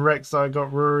Captain Rex that I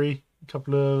got Rory a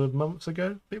couple of months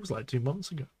ago. It was like 2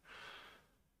 months ago.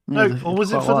 Yeah, No, or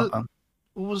was it for the?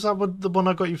 Or was that the one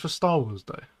I got you for Star Wars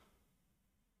Day?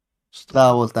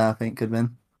 Star Wars Day, I think, could have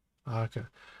been. Okay.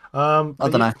 I But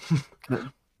don't yeah,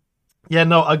 know. yeah,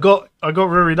 no, I got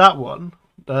Rory that one,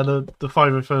 the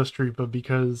 501st Trooper,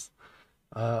 because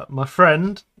my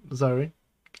friend Zoe,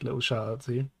 little shout out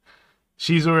to you.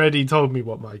 She's already told me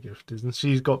what my gift is, and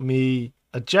she's got me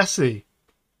a Jesse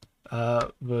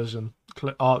version,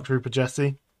 Arc Trooper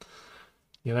Jesse.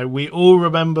 You know, we all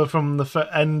remember from the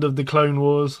end of the Clone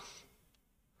Wars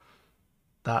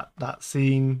that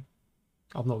scene.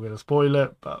 I'm not going to spoil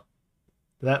it, but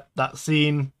that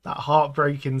scene, that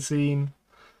heartbreaking scene.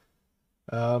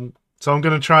 So I'm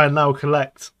going to try and now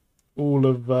collect all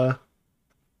of uh,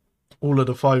 all of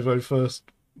the 501st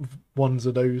ones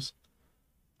of those.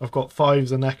 I've got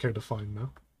fives and Echo to find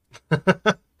now.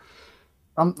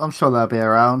 I'm sure they'll be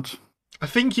around. I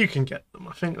think you can get them.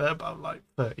 I think they're about like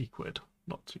 30 quid.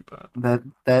 Not too They're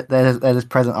just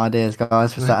present ideas,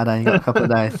 guys, for Saturday. You got a couple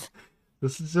of bad. days.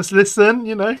 Just listen,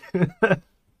 you know.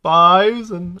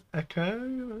 Fives and Echo.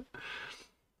 You know.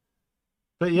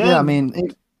 But Yeah, I yeah, mean,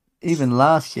 even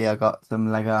last year I got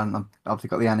some Lego, and I've obviously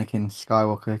got the Anakin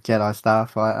Skywalker Jedi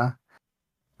Starfighter.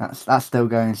 That's still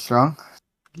going strong.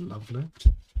 lovely.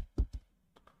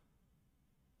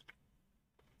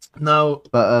 Now,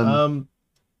 But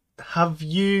have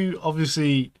you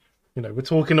obviously, you know, we're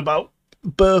talking about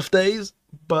birthdays,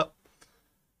 but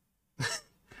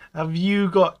have you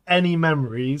got any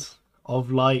memories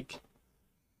of like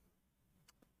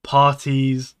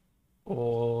parties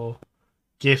or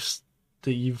gifts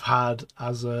that you've had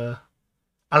as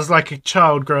like a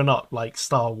child growing up, like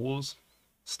Star Wars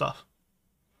stuff?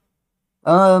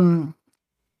 um,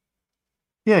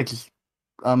 yeah, just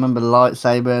I remember the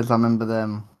lightsabers. I remember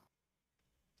them.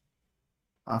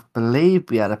 I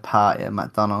believe we had a party at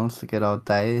McDonald's, the good old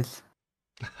days.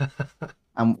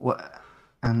 And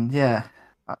and yeah,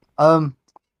 um,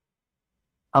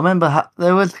 I remember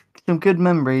there was some good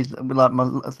memories with like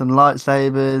some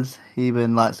lightsabers,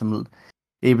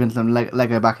 even some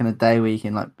Lego back in the day where you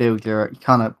can like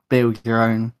kind of build your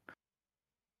own,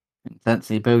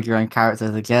 essentially build your own character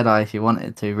as a Jedi if you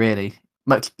wanted to. Really,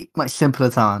 much simpler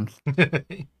times.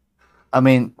 I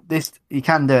mean, this you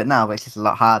can do it now, but it's just a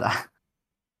lot harder.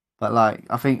 But like,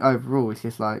 I think overall, it's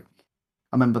just like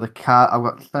I remember the card. I've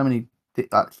got so many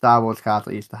like Star Wars cards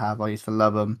I used to have. I used to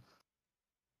love them.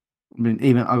 I mean,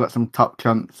 even I got some Top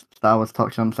Trumps, Star Wars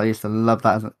Top Trumps. I used to love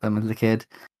them as a kid.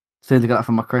 As soon as I got that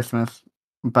for my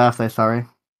birthday, sorry,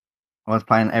 I was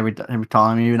playing every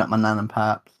time, even at my nan and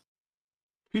paps.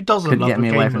 Who doesn't Couldn't love get a me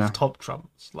away game from of them. Top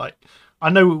Trumps? Like, I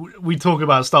know we talk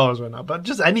about Star Wars right now, but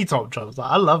just any Top Trumps, like,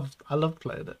 I love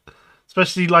playing it.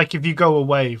 Especially like if you go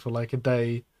away for like a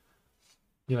day,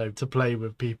 you know, to play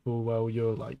with people while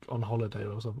you're like on holiday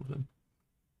or something.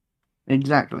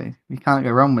 Exactly, you can't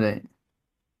go wrong with it.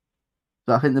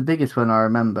 So I think the biggest one I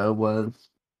remember was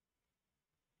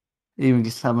even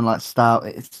just having like Star.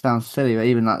 It sounds silly, but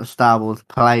even like the Star Wars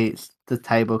plates, the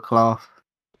tablecloth,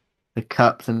 the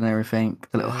cups and everything,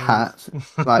 the little Yes. hats.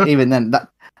 Like even then, that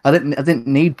I didn't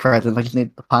need presents. I just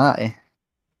needed the party.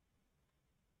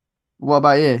 What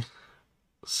about you?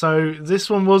 So this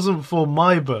one wasn't for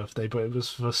my birthday, but it was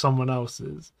for someone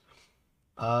else's.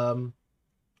 Um,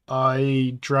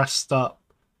 I dressed up.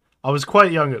 I was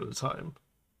quite young at the time.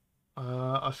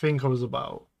 I think I was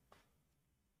about,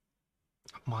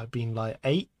 might have been like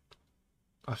 8,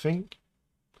 I think.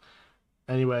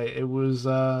 Anyway, it was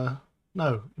no,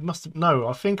 it must have no,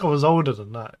 I think I was older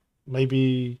than that.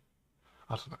 Maybe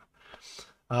I don't know.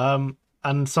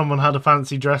 And someone had a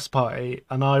fancy dress party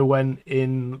and I went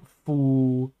in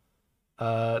full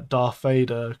Darth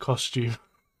Vader costume.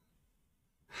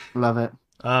 Love it.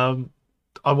 Um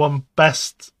I won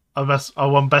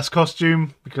best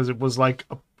costume because it was like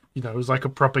it was like a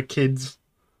proper kids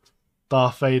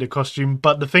Darth Vader costume.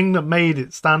 But the thing that made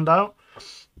it stand out,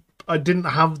 I didn't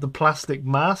have the plastic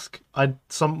mask.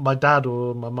 My dad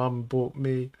or my mum bought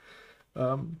me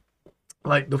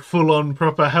like the full on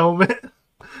proper helmet.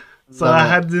 So Love I it.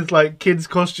 had this like kids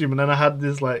costume and then I had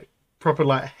this like proper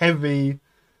like heavy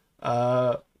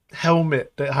uh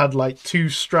helmet that had like 2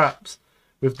 straps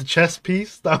with the chest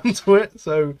piece down to it.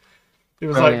 So it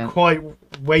was like Brilliant. quite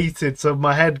weighted, so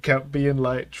my head kept being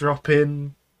like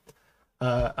dropping.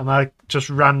 And I just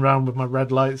ran around with my red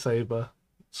lightsaber,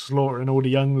 slaughtering all the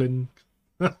younglings.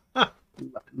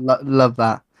 Love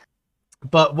that.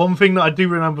 But one thing that I do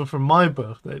remember from my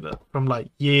birthday, that from like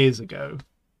years ago,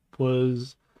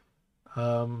 was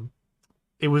um,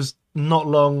 it was not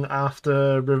long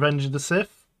after Revenge of the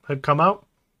Sith had come out,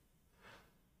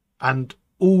 and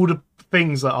all the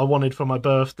things that I wanted for my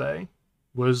birthday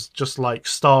was just like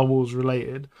Star Wars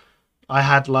related. I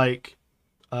had like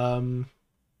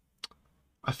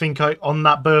I think I on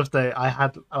that birthday I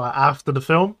had after the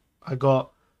film. I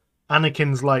got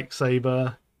Anakin's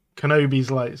lightsaber, Kenobi's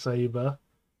lightsaber,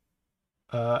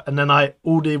 and then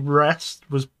all the rest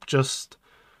was just,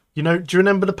 do you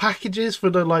remember the packages for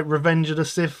the like Revenge of the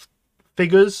Sith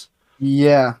figures?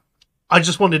 Yeah. I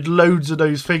just wanted loads of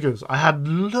those figures. I had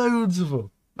loads of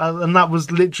them, and that was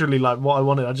literally like what I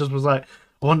wanted. I just was like,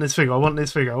 I want this figure, I want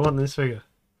this figure, I want this figure.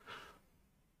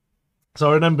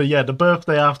 So I remember, the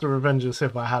birthday after Revenge of the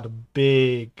Sith, I had a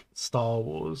big Star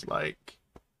Wars like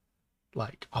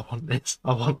I want this,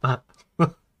 I want that.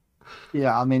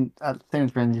 Yeah, I mean, as soon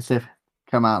as Revenge of the Sith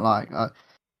come out, like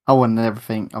I wanted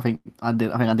everything. I think I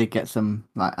did get some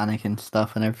like Anakin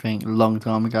stuff and everything a long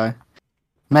time ago.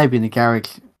 Maybe in the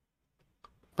garage,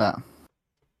 but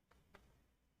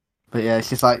yeah, it's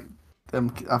just like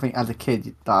I think as a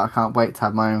kid, I can't wait to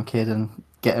have my own kid and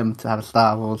get him to have a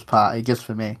Star Wars party just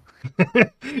for me.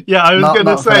 Yeah, I was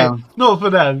gonna say for not for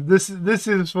them. This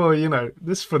is for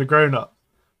this is for the grown up.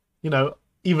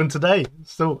 Even today,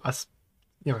 still,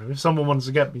 if someone wants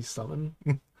to get me something,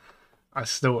 I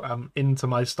still am into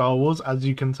my Star Wars, as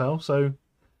you can tell. So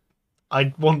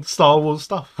I want Star Wars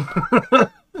stuff.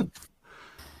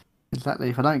 Exactly.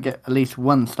 If I don't get at least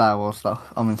one Star Wars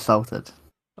stuff, I'm insulted.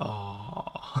 Oh.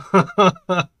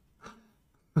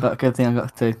 But good thing I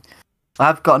got two.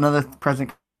 I've got another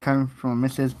present coming from my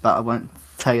missus, but I won't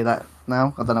tell you that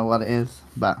now. I don't know what it is,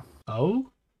 but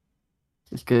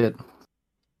it's good.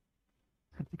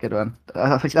 It's a good one.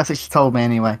 That's what she told me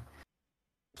anyway.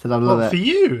 Said I love it. For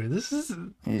you, this is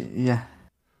yeah.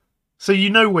 So you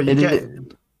know what you're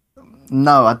getting?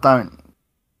 No, I don't.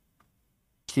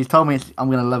 She's told me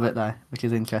I'm gonna love it though, which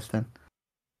is interesting.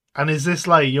 And is this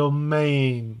like your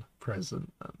main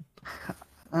present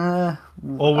then?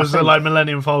 Or was it like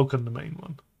Millennium Falcon the main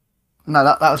one? No,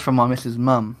 that was from my missus'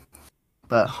 mum.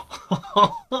 But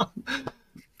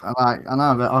I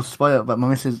know, but I'll spoil it. But my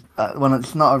missus, well,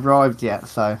 it's not arrived yet,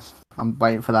 so I'm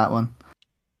waiting for that one.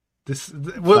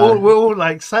 We're all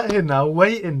like sat here now,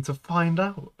 waiting to find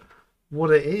out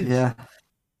what it is. Yeah,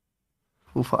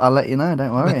 I'll let you know.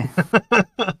 Don't worry.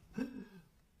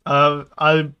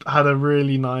 I had a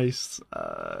really nice,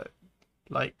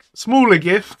 like smaller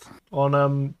gift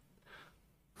on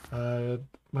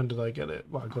when did I get it?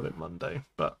 Well, I got it Monday,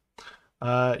 but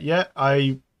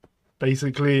I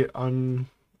basically I'm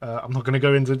not going to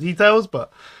go into details,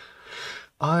 but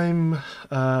I'm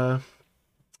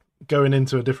going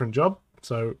into a different job.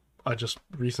 So I just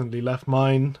recently left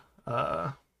mine,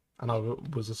 and I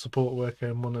was a support worker,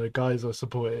 and one of the guys I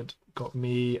supported got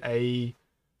me a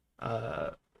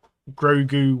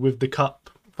Grogu with the cup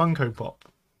Funko Pop,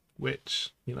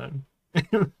 which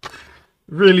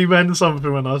really meant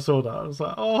something when I saw that. I was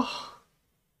like, oh.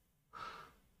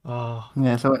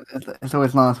 Yeah, so it's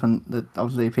always nice when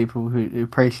obviously people who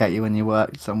appreciate you when you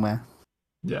work somewhere.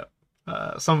 Yeah,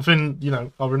 something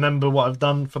I'll remember what I've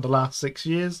done for the last 6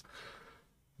 years.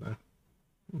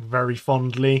 Very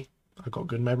fondly. I got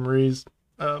good memories.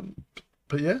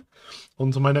 But yeah,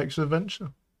 on to my next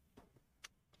adventure.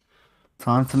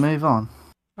 Time to move on.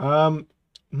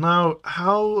 Now,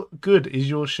 how good is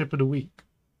your ship of the week?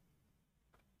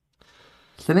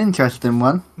 It's an interesting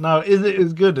one. Now, is it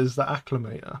as good as the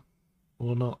Acclimator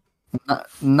or not?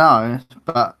 No,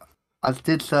 but I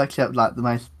did search up like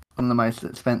one of the most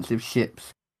expensive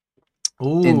ships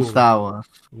in Star Wars.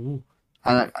 Ooh.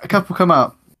 And a couple come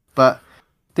up, but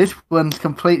this one's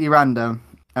completely random,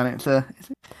 and it's a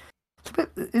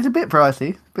bit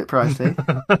pricey, but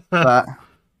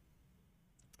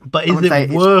is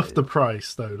it worth the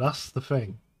price though? That's the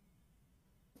thing.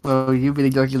 Well, you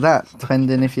really judge that,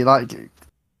 depending if you like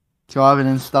driving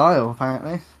in style,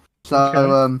 apparently. So,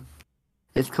 okay.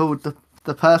 It's called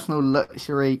the Personal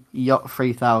Luxury Yacht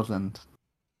 3000.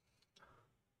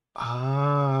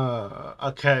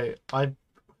 Okay. I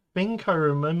think I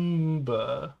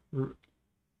remember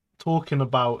talking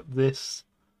about this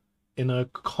in a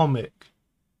comic.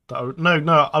 I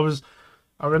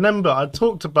remember I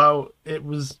talked about it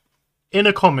was in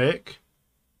a comic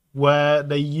where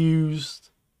they used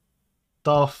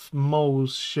Darth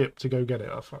Maul's ship to go get it,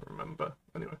 if I remember.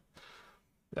 Anyway,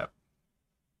 yeah.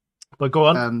 But go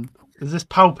on. Is this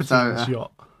Palpatine's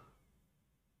yacht?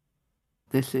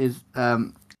 This is a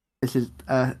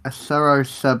Soro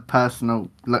Sub-Personal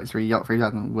Luxury Yacht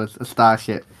 3000 was a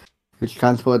starship which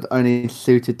transported only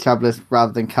suited travellers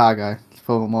rather than cargo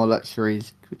for more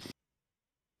luxuries.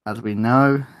 As we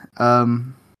know,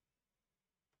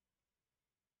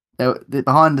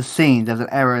 behind the scenes, there's an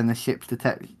error in the ship's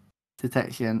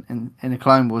detection in the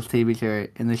Clone Wars TV series.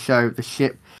 In the show, the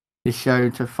ship is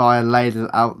shown to fire lasers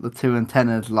out the two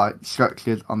antennas-like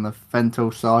structures on the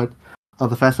ventral side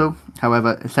of the vessel.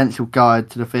 However, essential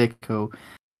guide to the vehicle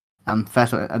and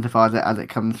Fessel identifies it as it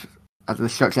comes as the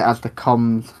structure as the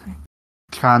comms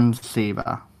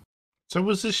transceiver. So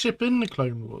was this ship in the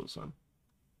Clone Wars then?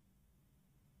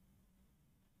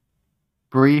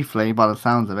 Briefly, by the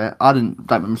sounds of it, I don't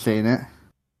remember seeing it.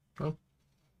 Oh.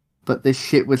 But this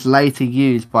ship was later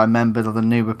used by members of the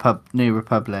New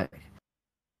Republic,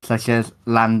 such as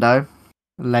Lando,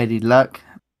 Lady Luck.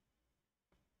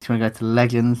 If you want to go to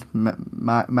Legends,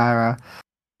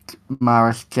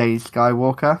 Maris Jade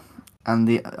Skywalker, and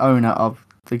the owner of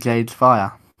the Jade's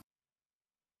Fire.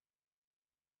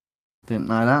 Didn't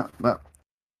know that, but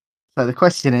so the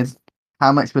question is,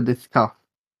 how much would this cost?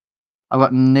 I've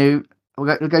got new.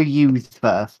 We'll go used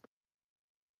first.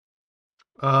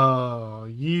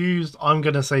 Used. I'm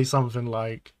gonna say something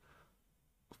like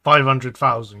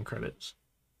 500,000 credits.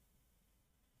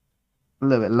 A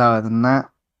little bit lower than that.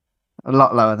 A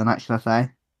lot lower than that, should I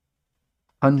say?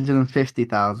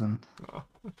 150,000. Oh,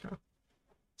 okay.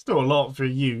 Still a lot for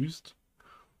used.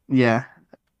 Yeah,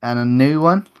 and a new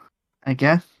one, I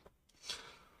guess.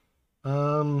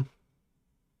 I'm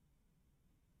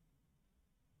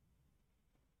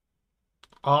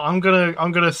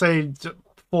gonna say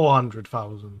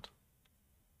 400,000.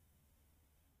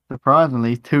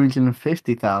 Surprisingly,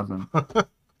 250,000.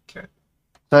 Okay.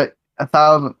 So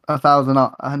 100,000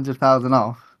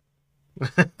 off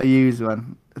a used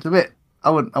one. It's a bit. I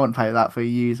wouldn't pay that for a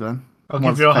used one. I'll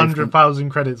give you 100,000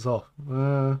 credits off.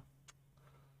 No,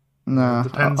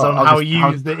 depends on how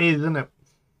used it is, isn't it?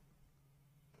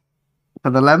 So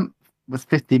the length was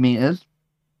 50 meters.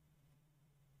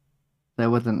 So it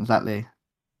wasn't exactly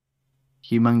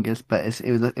humongous, but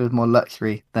it was more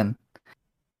luxury than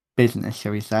business,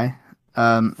 shall we say?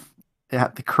 It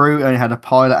had the crew only had a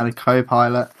pilot and a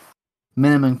co-pilot.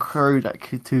 Minimum crew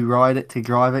to drive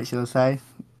it, shall I say?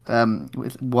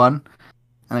 With one,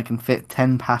 and it can fit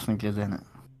 10 passengers in it.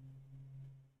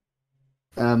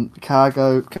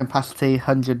 Cargo capacity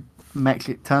 100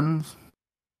 metric tons,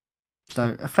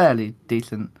 so a fairly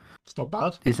decent. It's not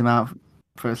bad. Decent amount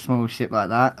for a small ship like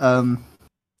that.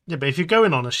 Yeah, but if you're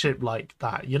going on a ship like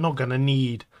that, you're not gonna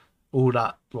need all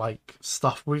that like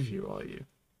stuff with you, are you?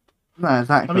 No,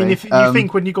 exactly. I mean, if you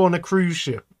think when you go on a cruise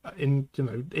ship in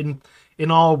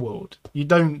our world, you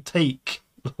don't take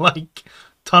like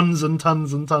tons and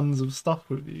tons and tons of stuff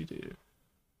with you, do you?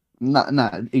 No,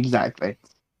 exactly.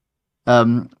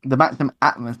 The maximum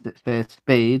atmosphere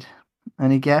speed.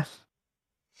 Any guess?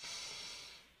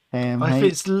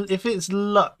 If it's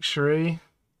luxury,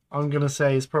 I'm gonna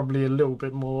say it's probably a little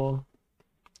bit more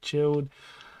chilled.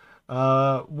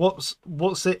 What's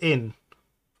it in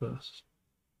first?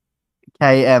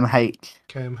 KMH.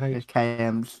 KMH.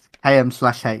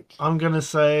 KM/H. I'm gonna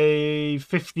say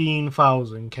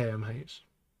 15,000 KMH.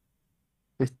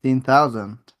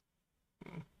 15,000.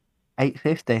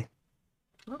 850.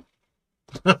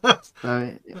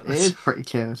 So it is pretty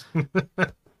chilled.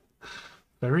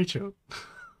 Very chilled.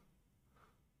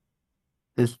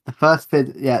 Is the first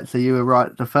visit? Yeah, so you were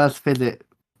right. The first visit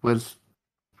was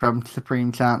from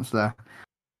Supreme Chancellor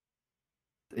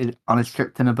on his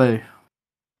trip to Naboo.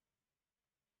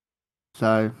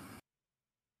 So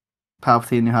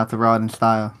Palpatine knew how to ride in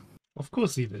style. Of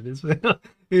course he did.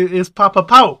 It's Papa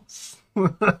Pouts.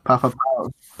 Papa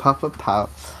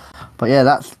Pouts. But yeah,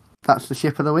 that's the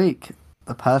ship of the week.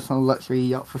 The personal luxury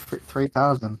yacht for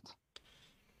 3,000.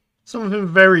 Something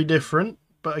very different,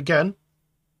 but again,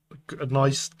 a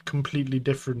nice, completely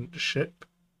different ship.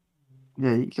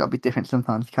 Yeah, you gotta be different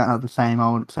sometimes. You can't have the same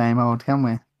old, can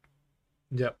we?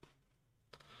 Yep.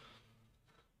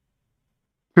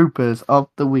 Troopers of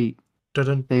the week.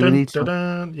 Dun, dun, dun,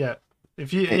 dun. Yeah.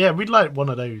 We'd like one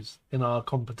of those in our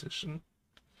competition.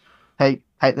 Take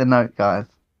the note, guys.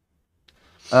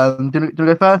 Do you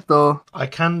go first or? I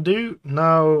can do.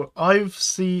 Now, I've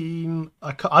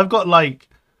got like.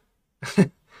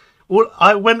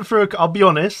 I went through. I'll be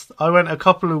honest. I went a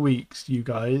couple of weeks, you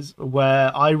guys,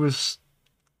 where I was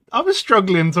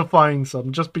struggling to find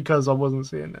some just because I wasn't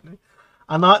seeing any,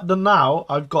 and now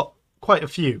I've got quite a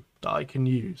few that I can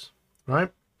use.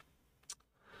 Right.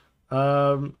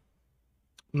 Now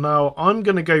I'm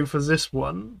gonna go for this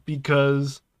one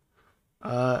because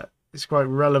it's quite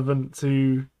relevant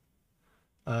to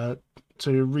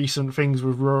recent things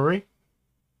with Rory.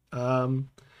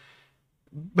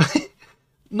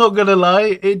 Not gonna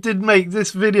lie,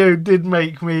 this video did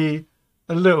make me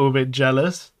a little bit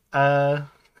jealous.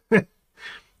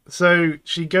 So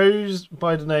she goes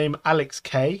by the name Alex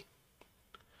K,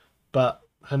 but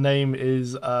her name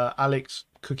is Alex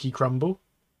Cookie Crumble.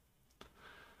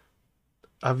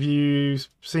 Have you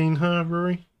seen her,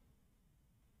 Rory?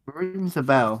 Rings a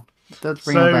bell. It does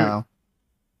ring a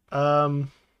bell.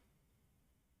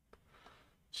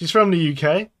 She's from the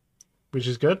UK, which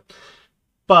is good.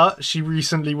 But she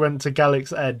recently went to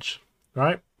Galaxy's Edge,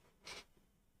 right?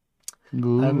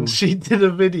 And Ooh. she did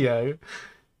a video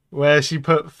where she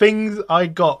put things I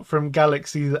got from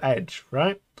Galaxy's Edge,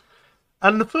 right?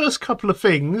 And the first couple of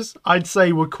things I'd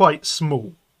say were quite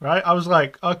small, right? I was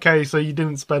like, okay, so you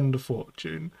didn't spend a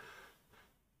fortune.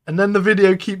 And then the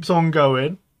video keeps on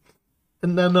going.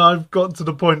 And then I've got to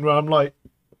the point where I'm like,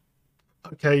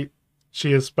 okay,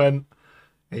 she has spent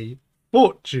a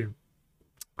fortune.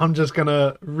 I'm just going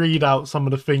to read out some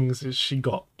of the things that she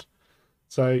got.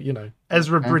 So,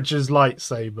 Ezra Okay. Bridges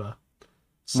lightsaber,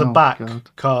 Oh, Sabak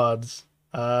God. cards,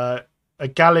 a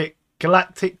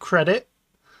galactic credit,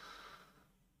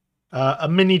 a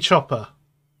mini chopper,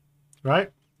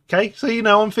 right? Okay, so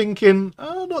I'm thinking,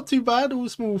 oh, not too bad, all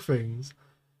small things.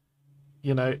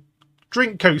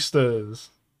 Drink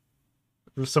coasters,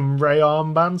 some Ray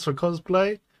armbands for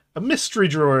cosplay, a mystery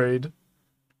droid,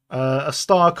 a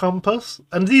star compass,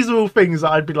 and these are all things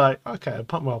that I'd be like, okay,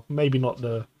 well, maybe not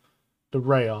the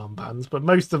Ray armbands, but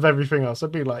most of everything else,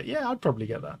 I'd be like, yeah, I'd probably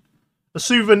get that. A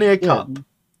souvenir Yeah. cup,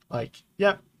 like,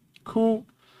 yeah, cool.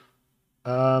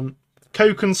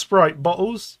 Coke and Sprite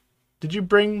bottles. Did you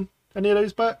bring any of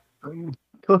those back? Of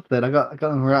course, then I got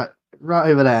them right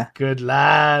over there. Good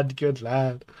lad, good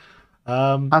lad.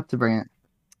 Had to bring it.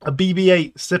 A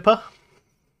BB-8 sipper.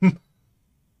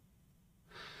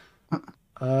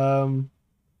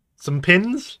 Some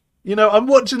pins. I'm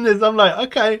watching this. I'm like,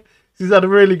 okay, she's had a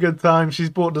really good time. She's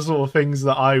bought the sort of things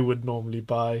that I would normally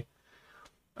buy.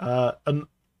 Or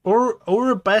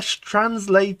a best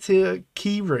translator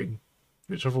keyring,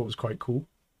 which I thought was quite cool.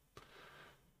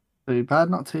 Too bad,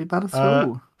 not too bad at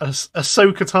all. A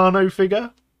Ahsoka Tano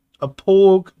figure, a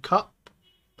Porg cup.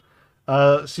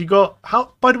 So you got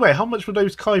how? By the way, how much were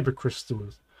those Kyber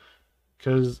crystals?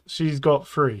 Because she's got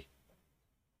 3.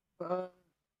 Can't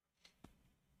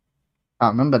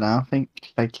remember now. I think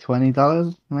like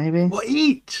 $20, maybe. What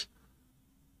each?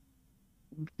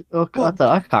 Oh, What?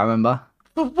 I can't remember.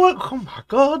 But what? Oh my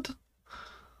god!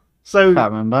 So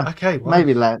Can't remember. okay, well,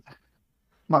 Maybe less.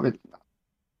 Might be.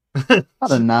 I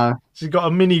don't know. she's got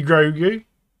a mini Grogu.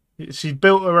 She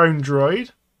built her own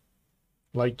droid,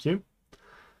 like you.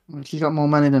 She's got more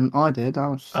money than I did. I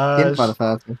was hit by the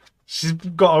first one. She's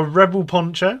got a rebel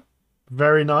poncho,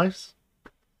 very nice.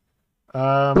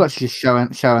 I feel like she's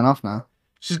showing off now.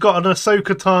 She's got an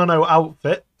Ahsoka Tano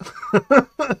outfit.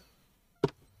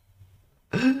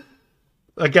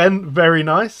 Again, very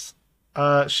nice.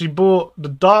 She bought the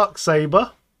dark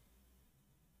saber.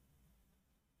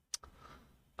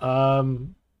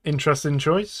 Interesting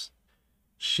choice.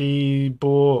 She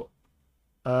bought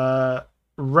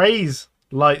Rey's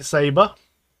lightsaber.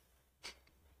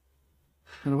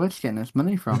 Where's she getting this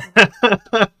money from?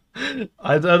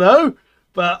 I don't know,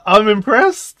 but I'm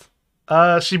impressed.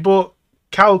 She bought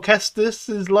Cal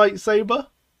Kestis' lightsaber.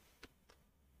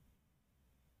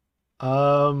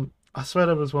 I swear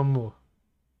there was one more.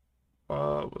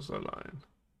 What was I lying?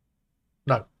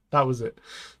 No, that was it.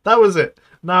 That was it.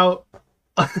 Now,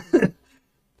 I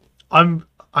am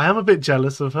a bit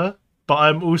jealous of her, but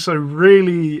I'm also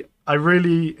I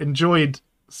really enjoyed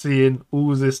seeing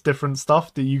all this different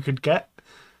stuff that you could get.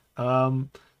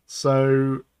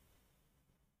 So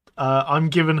I'm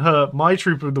giving her my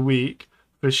troop of the week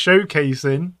for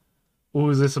showcasing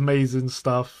all this amazing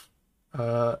stuff.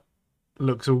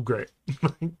 Looks all great.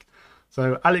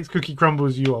 So Alex Cookie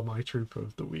Crumbles, you are my trooper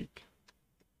of the week.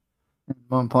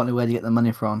 More importantly, where do you get the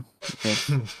money from?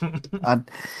 I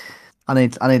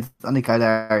need to go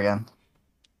there again.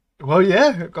 Well,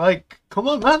 yeah, like, come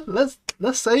on, man, let's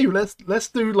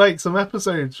do like some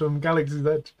episodes from Galaxy's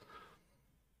Edge.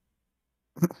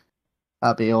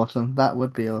 That'd be awesome. That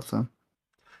would be awesome.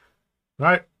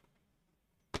 Right.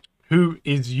 Who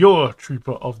is your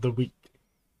trooper of the week?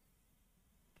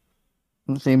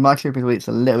 See, my trooper of the week's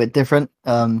a little bit different.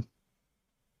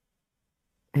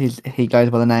 He goes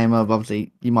by the name of,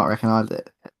 obviously you might recognise it,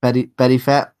 Betty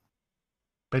Fett.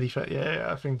 Betty Fett, yeah,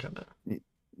 I think I know.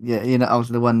 Yeah, I was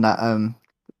the one that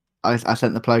I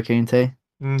sent the Plo Koon to.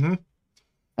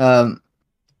 Mm-hmm.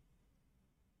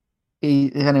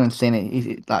 If anyone's seen it,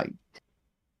 he's like,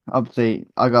 obviously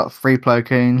I got 3 Plo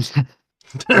Koons.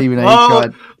 Even though he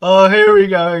tried. Oh, here we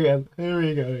go again.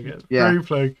 Yeah. 3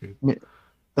 Plo Koon.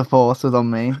 The Force was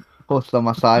on me. Force was on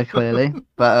my side, clearly.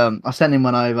 But I sent him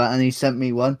one over, and he sent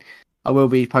me one. I will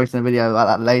be posting a video about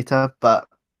that later. But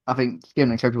I think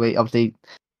given a trip week, obviously,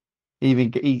 he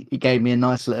gave me a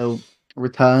nice little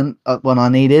return of one I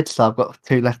needed. So I've got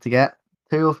 2 left to get,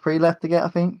 2 or 3 left to get. I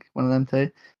think one of them 2.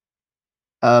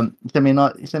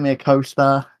 He sent me a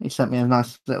coaster. He sent me a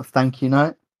nice little thank you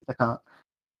note. I can't.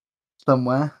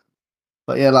 somewhere.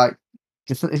 But yeah, like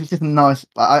it's just nice.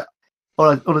 Like all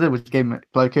I did was give him a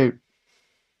Clo Coop,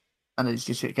 and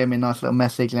it gave me a nice little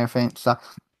message and everything. So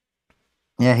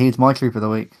yeah, he's my trooper of the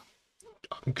week.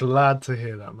 I'm glad to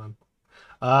hear that, man.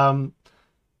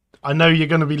 I know you're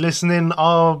going to be listening.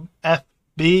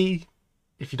 RFB,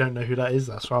 if you don't know who that is,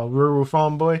 that's our rural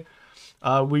farm boy.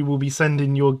 We will be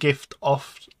sending your gift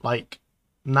off like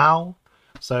now,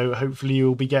 so hopefully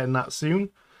you'll be getting that soon.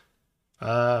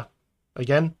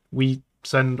 Again, we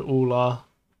send all our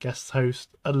guest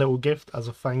hosts a little gift as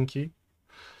a thank you.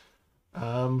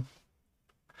 I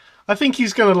think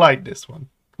he's going to like this one.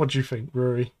 What do you think,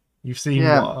 Rory? You've seen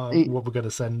what we're going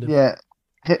to send him. Yeah,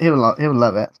 he'll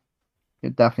love it.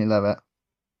 He'll definitely love it.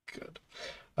 Good.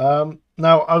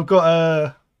 Now I've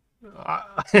got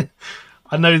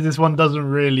I know this one doesn't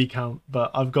really count, but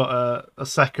I've got a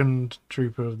second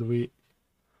trooper of the week.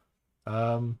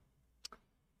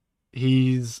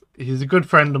 He's a good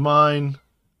friend of mine.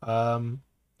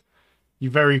 He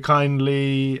very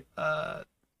kindly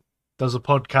does a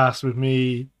podcast with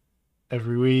me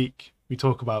every week. We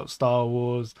talk about Star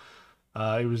Wars.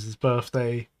 It was his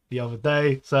birthday the other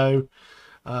day, so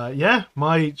yeah,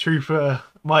 my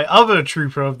other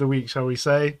trooper of the week, shall we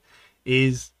say,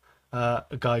 is a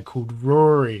guy called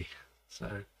Rory.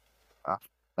 So,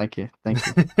 thank you.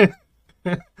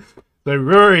 So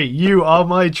Rory, you are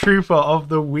my trooper of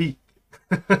the week.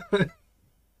 There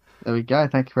we go.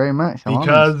 Thank you very much.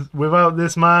 Because without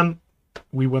this man,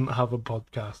 we wouldn't have a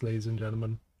podcast, ladies and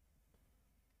gentlemen.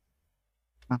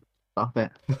 Stop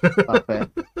it.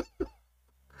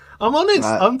 I'm honest.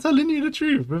 I'm telling you the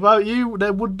truth. Without you,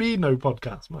 there would be no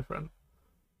podcast, my friend.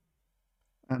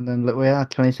 And then look, we are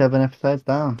 27 episodes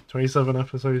down. 27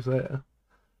 episodes later.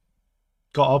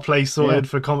 Got our place sorted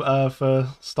for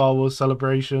Star Wars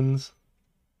celebrations.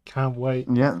 Can't wait.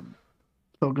 Yeah.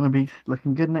 It's all going to be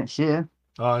looking good next year.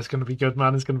 Oh, it's going to be good,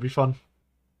 man. It's going to be fun.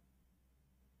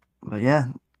 But yeah,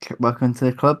 welcome to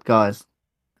the club, guys.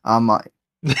 I'm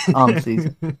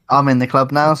in the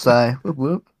club now, so whoop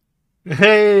whoop.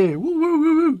 Hey, woo woo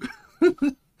woo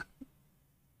woo.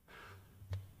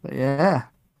 But yeah.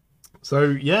 So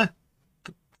yeah,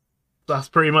 that's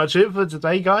pretty much it for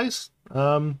today, guys.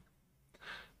 Now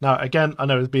again, I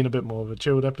know it's been a bit more of a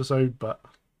chilled episode, but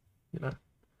you know,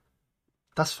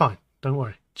 that's fine. Don't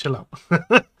worry, chill out.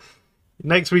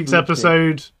 Next week's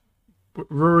episode,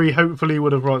 Rory hopefully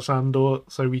would have brought Sandor,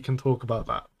 so we can talk about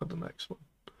that for the next one.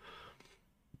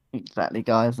 Exactly,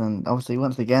 guys, and obviously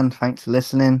once again, thanks for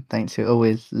listening. Thanks for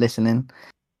always listening.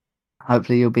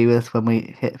 Hopefully you'll be with us when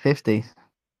we hit 50.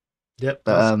 Yep,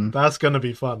 that's going to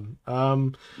be fun.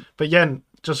 But yeah,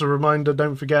 just a reminder,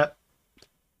 don't forget,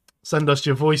 send us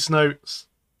your voice notes.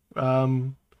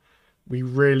 We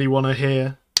really want to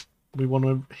hear. We want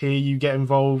to hear you get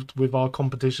involved with our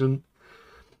competition.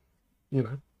 You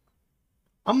know,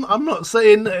 I'm not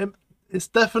saying it's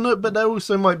definite, but there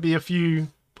also might be a few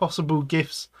possible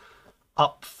gifts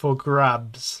up for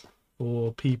grabs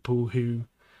for people who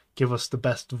give us the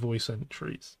best voice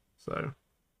entries. So,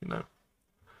 you know.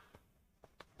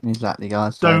 Exactly,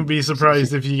 guys. Don't be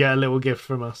surprised if you get a little gift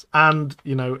from us. And,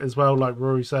 you know, as well, like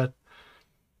Rory said,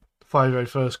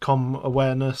 501st Com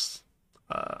Awareness,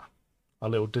 our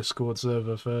little Discord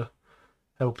server for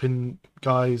helping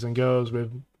guys and girls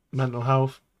with mental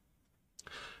health.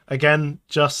 Again,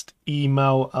 just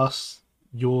email us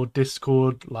your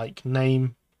Discord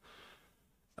name,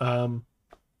 and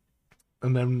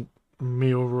then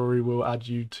me or Rory will add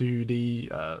you to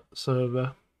the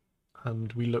server,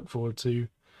 and we look forward to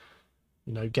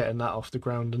getting that off the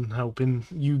ground and helping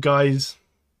you guys.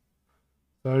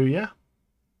 So yeah,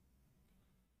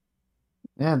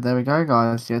 there we go,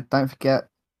 guys. Yeah, don't forget,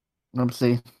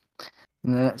 obviously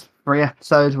in the next 3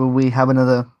 episodes we have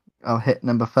another. I'll hit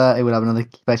number 30. We'll have another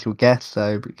special guest,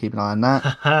 so keep an eye on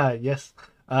that. Yes.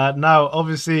 Now,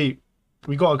 obviously,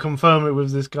 we got to confirm it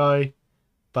with this guy,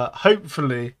 but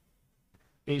hopefully,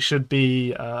 it should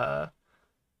be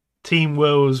Team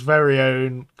Will's very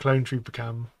own Clone Trooper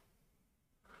Cam.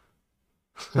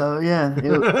 So yeah,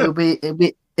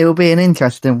 it'll be an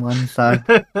interesting one. So.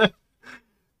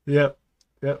 Yep.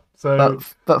 So.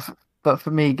 But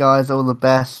for me, guys, all the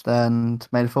best, and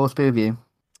may the Force be with you.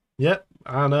 Yep.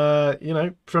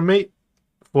 And, from me,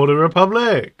 for the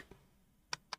Republic.